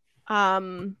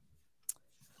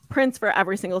prints for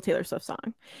every single Taylor Swift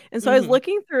song. And so I was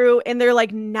looking through, and they're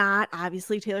like not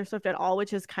obviously Taylor Swift at all,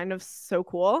 which is kind of so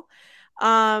cool.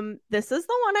 This is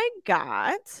the one I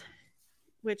got,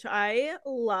 which I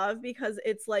love because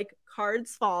it's like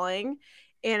cards falling,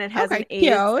 and it has an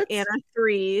 8 and a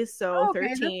 3, so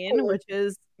 13, cool. Which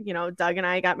is, you know, Doug and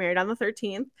I got married on the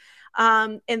 13th.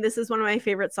 And this is one of my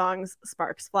favorite songs,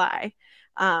 Sparks Fly,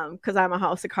 because I'm a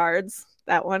house of cards.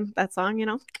 That song, you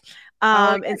know.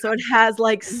 And so it has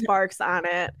like sparks on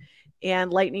it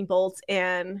and lightning bolts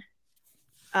and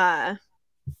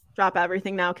Drop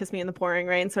Everything Now, Kiss Me in the Pouring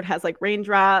Rain. So it has like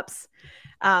raindrops.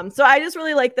 So I just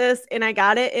really like this, and I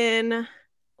got it in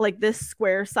like this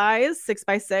square size,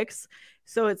 6x6.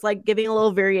 So it's like giving a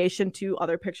little variation to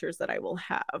other pictures that I will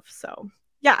have. So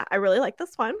yeah, I really like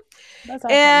this one. That's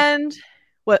awesome. And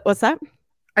what's that?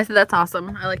 I said that's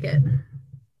awesome. I like it.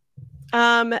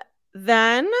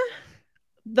 Then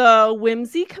the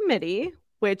Whimsy Committee,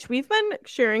 which we've been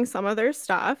sharing some of their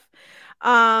stuff,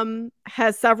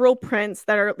 has several prints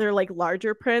they're like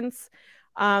larger prints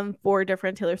for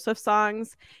different Taylor Swift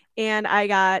songs. And I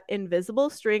got Invisible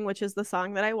String, which is the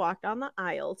song that I walked down the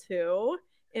aisle to.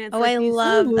 And it's I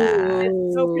love that.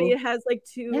 It's so pretty. It has like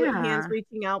two hands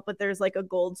reaching out, but there's like a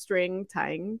gold string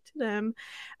tying to them.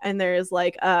 And there's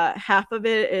like half of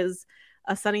it is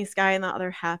a sunny sky, and the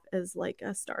other half is like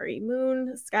a starry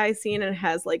moon sky scene, and it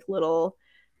has like little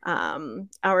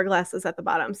hourglasses at the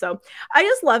bottom. So I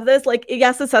just love this. Like,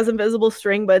 yes, it says Invisible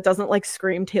String, but it doesn't like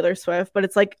scream Taylor Swift, but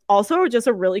it's like also just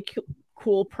a really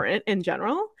cool print in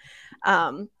general.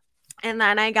 And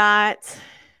then I got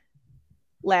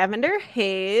Lavender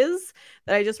Haze,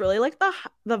 that I just really like the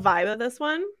vibe of this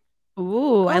one.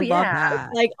 Ooh, I love that.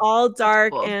 It's like all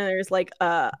dark, cool. And there's like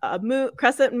a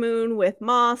crescent moon with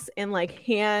moss and like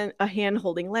a hand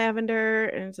holding lavender,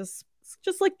 and it's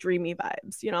just like dreamy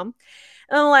vibes, you know. And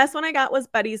then the last one I got was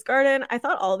Betty's Garden. I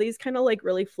thought all these kind of like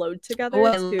really flowed together. Oh,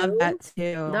 I love that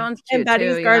too. That one's cute. And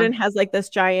Betty's Garden has like this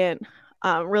giant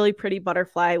really pretty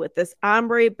butterfly with this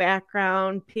ombre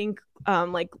background, pink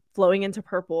like flowing into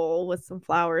purple with some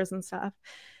flowers and stuff.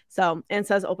 So, and it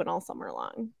says open all summer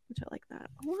long, which I like that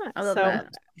a lot. I love that.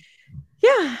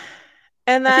 Yeah.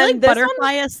 And then I feel like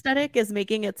butterfly aesthetic is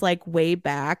making its like way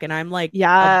back, and I'm like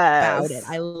about it.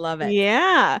 I love it.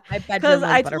 Yeah. Because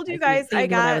I told you guys I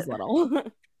got when I was little.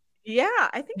 Yeah,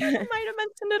 I think I might have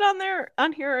mentioned it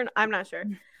on here, and I'm not sure.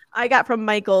 I got from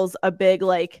Michaels a big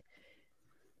like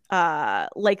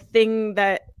thing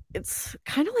that it's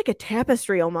kind of like a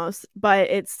tapestry almost, but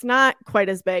it's not quite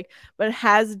as big, but it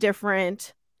has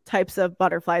different types of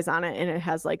butterflies on it, and it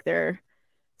has like their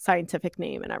scientific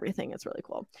name and everything. It's really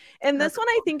cool. And this one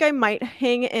I think I might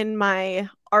hang in my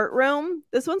art room.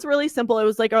 This one's really simple. It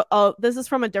was like this is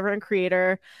from a different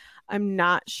creator. I'm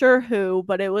not sure who,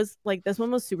 but it was like, this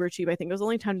one was super cheap. I think it was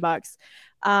only $10.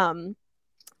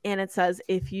 And it says,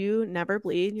 if you never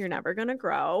bleed, you're never gonna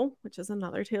grow, which is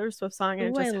another Taylor Swift song.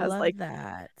 And it just has like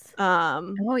that.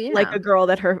 Like a girl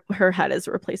that her head is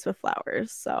replaced with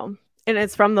flowers. So, and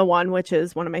it's from The One, which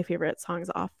is one of my favorite songs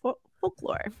off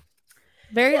Folklore.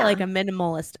 Very like a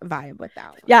minimalist vibe with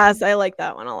that one. Yes, I like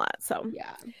that one a lot. So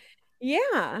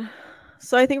yeah.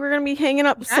 So I think we're gonna be hanging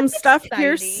up some stuff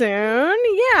here soon.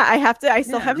 Yeah, I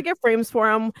still have to get frames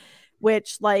for them,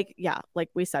 which like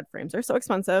we said, frames are so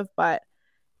expensive, but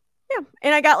yeah.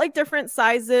 And I got like different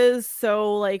sizes,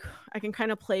 so like I can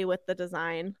kind of play with the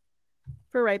design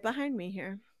for right behind me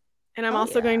here. And I'm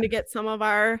also going to get some of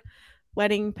our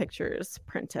wedding pictures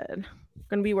printed.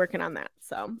 Going to be working on that.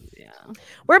 So yeah,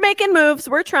 we're making moves.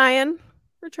 We're trying.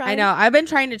 I know. I've been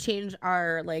trying to change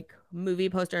our like movie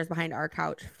posters behind our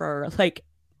couch for like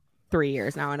 3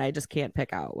 years now, and I just can't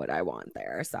pick out what I want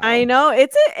there. So I know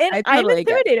I'm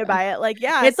intimidated by it. Like,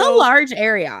 it's a large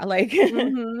area. Like,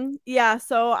 yeah.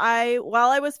 So while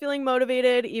I was feeling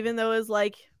motivated, even though it's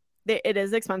like it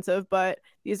is expensive, but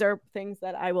these are things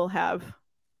that I will have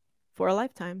for a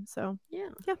lifetime. So yeah.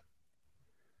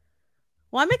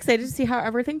 Well, I'm excited to see how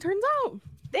everything turns out.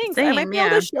 Thanks. I might be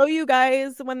able to show you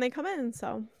guys when they come in.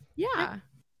 So yeah.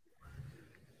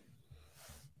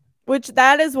 Which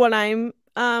that is what I'm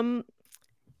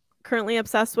currently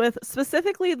obsessed with,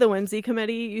 specifically the Whimsy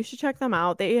Committee. You should check them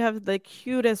out. They have the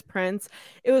cutest prints.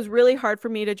 It was really hard for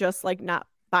me to just like not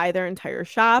buy their entire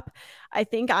shop. I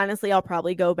think honestly I'll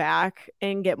probably go back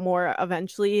and get more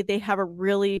eventually. They have a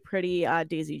really pretty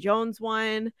Daisy Jones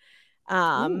one.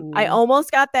 I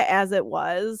almost got the As It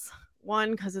Was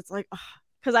one because it's like,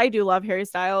 because I do love Harry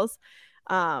Styles.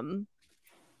 And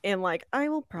like I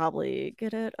will probably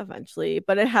get it eventually,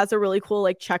 but it has a really cool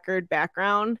like checkered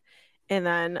background and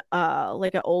then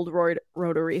like an old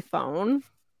rotary phone.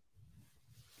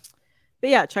 But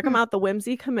yeah, check them out, the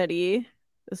Whimsy Committee.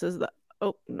 This is the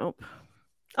nope.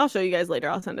 I'll show you guys later.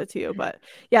 I'll send it to you. But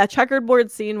yeah, checkerboard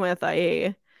scene with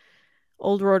a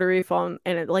old rotary phone,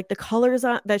 and it, like the colors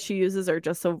that she uses are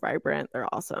just so vibrant. They're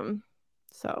awesome.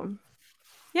 So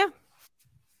yeah.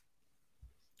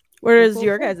 Where is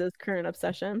your guys' current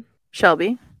obsession?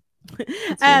 Shelby?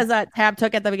 As Tab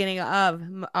took at the beginning of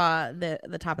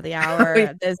the top of the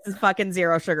hour, this is fucking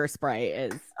zero sugar Sprite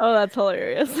is that's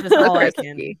hilarious. Just all I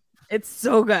can. It's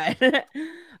so good. And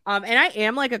I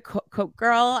am like a Coke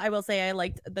girl. I will say I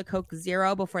liked the Coke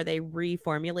Zero before they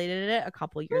reformulated it a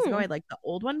couple years ago. I liked the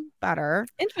old one better.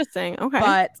 Interesting. Okay.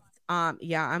 But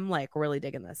yeah, I'm like really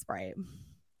digging this Sprite.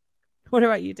 What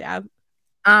about you, Tab?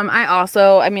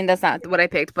 I mean, that's not what I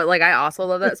picked, but like I also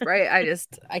love that Sprite.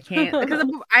 I can't because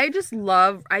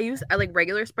I like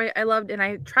regular Sprite. I loved, and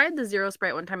I tried the Zero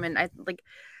Sprite one time, and I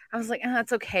was like,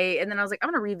 that's okay. And then I was like, I'm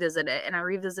gonna revisit it, and I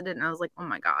revisited it, and I was like, oh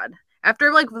my god.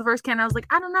 After like the first can, I was like,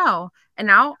 I don't know, and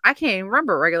now I can't even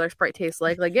remember what regular Sprite tastes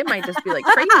like. Like it might just be like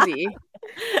crazy.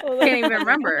 Can't even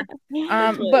remember.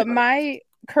 But my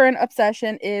current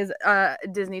obsession is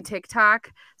Disney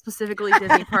TikTok, specifically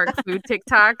Disney Park food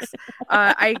TikToks.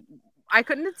 I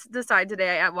couldn't decide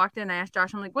today. I walked in, I asked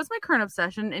Josh, I'm like, what's my current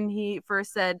obsession? And he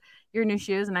first said, your new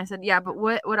shoes. And I said, yeah, but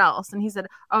what else? And he said,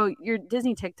 oh, your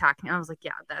Disney TikTok. And I was like,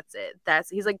 yeah, that's it.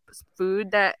 He's like,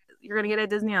 food that you're going to get at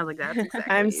Disney. I was like, that's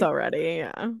exactly. I'm so ready.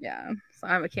 Yeah. Yeah. So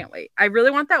I can't wait. I really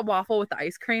want that waffle with the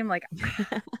ice cream. Like,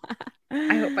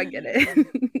 I hope I get it.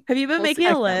 Have you been making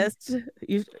a list?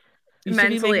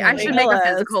 Mentally, I should make a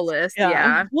physical list.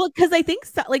 Yeah. Well, because I think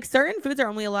like certain foods are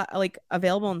only a lot like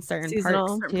available in certain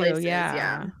parts, certain places.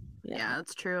 Yeah,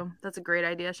 that's true. That's a great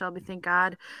idea, Shelby. Thank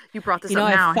God you brought this up.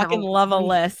 I fucking love a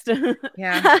list.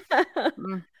 Yeah.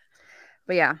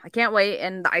 But yeah, I can't wait.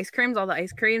 And the ice creams, all the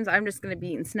ice creams. I'm just gonna be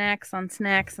eating snacks on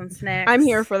snacks on snacks. I'm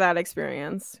here for that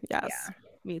experience. Yes. Yeah.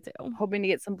 Me too. Hoping to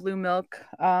get some blue milk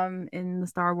in the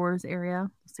Star Wars area.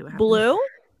 Let's see what happens. Blue?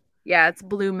 Yeah, it's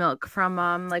blue milk from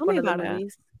like one of the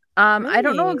movies. I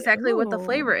don't know exactly what the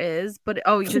flavor is, but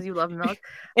because you love milk.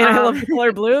 And I love the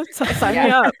color blue, so sign me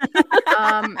up.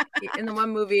 In the one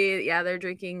movie, they're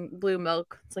drinking blue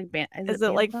milk. It's like is it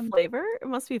like flavor? It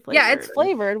must be flavored. Yeah, it's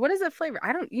flavored. What is it flavored?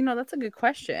 I don't that's a good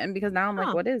question because now I'm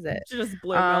like, what is it? It's just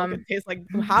blue milk. It tastes like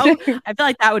how I feel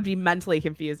like that would be mentally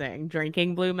confusing,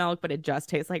 drinking blue milk, but it just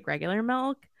tastes like regular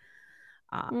milk.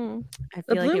 I feel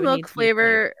the blue milk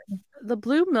flavor. The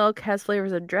blue milk has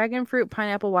flavors of dragon fruit,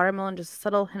 pineapple, watermelon, just a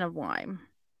subtle hint of lime.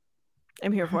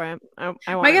 I'm here for it. I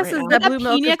want my guess is that blue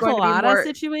milk is going to be more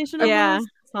situation. Yeah,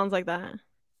 sounds like that.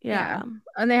 Yeah,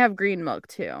 and they have green milk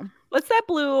too. What's that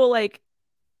blue like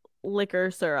liquor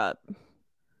syrup?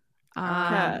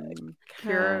 Pure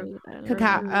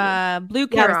cacao. Blue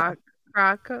carrot.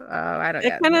 I don't.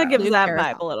 It kind of gives that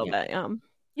vibe a little bit.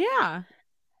 Yeah.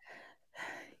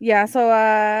 Yeah, so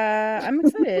I'm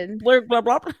excited. Blurb, blah,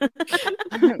 blah.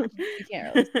 You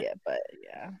can't really see it, but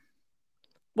yeah.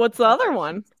 What's the other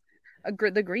one?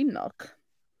 The green milk.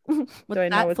 What's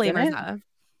that flavor?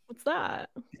 What's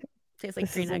that? Tastes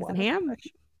like green eggs and ham.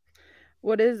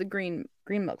 What is the green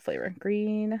milk flavor?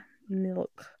 Green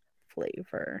milk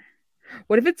flavor.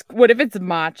 What if it's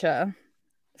matcha?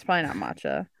 It's probably not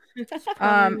matcha.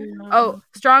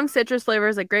 Strong citrus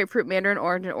flavors like grapefruit, mandarin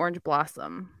orange, and orange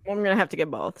blossom. I'm gonna have to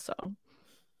get both, so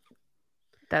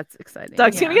that's exciting.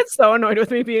 Doug's gonna get so annoyed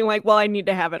with me being like, well, I need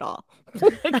to have it all.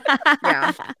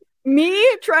 Yeah.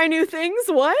 Me try new things?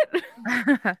 What?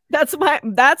 That's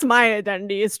my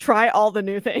identity, is try all the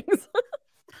new things.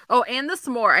 And the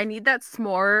s'more. I need that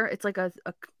s'more. It's like a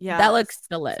that looks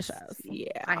delicious.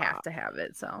 Yeah, I have to have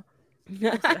it. So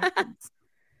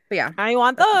but yeah, I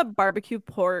want the barbecue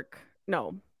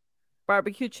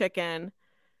chicken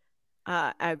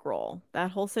egg roll. That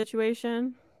whole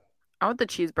situation. I want the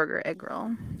cheeseburger egg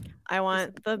roll. I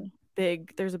want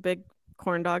there's a big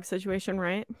corn dog situation,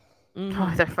 right? Mm-hmm.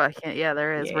 Oh, they're fucking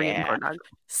there is. We're eating corn dogs.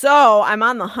 So I'm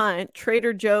on the hunt.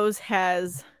 Trader Joe's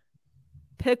has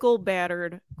pickle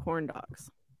battered corn dogs.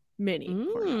 Mini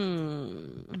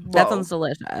corn dogs. That sounds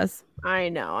delicious. I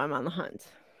know. I'm on the hunt.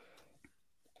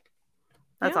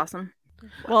 That's awesome.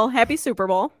 Well, happy Super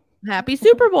Bowl. Happy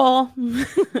Super Bowl.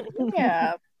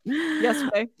 Yeah.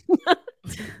 Yesterday.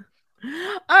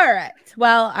 All right.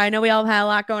 Well, I know we all had a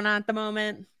lot going on at the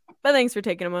moment. But thanks for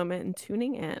taking a moment and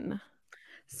tuning in.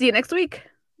 See you next week.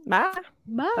 Bye.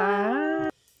 Bye.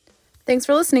 Thanks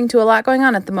for listening to A Lot Going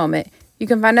On at the Moment. You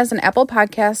can find us on Apple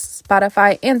Podcasts,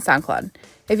 Spotify, and SoundCloud.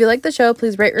 If you like the show,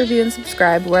 please rate, review, and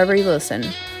subscribe wherever you listen.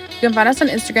 You can find us on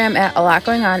Instagram at A Lot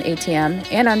Going On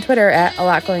ATM and on Twitter at A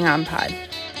Lot Going On Pod.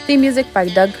 Theme music by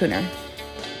Doug Cooner.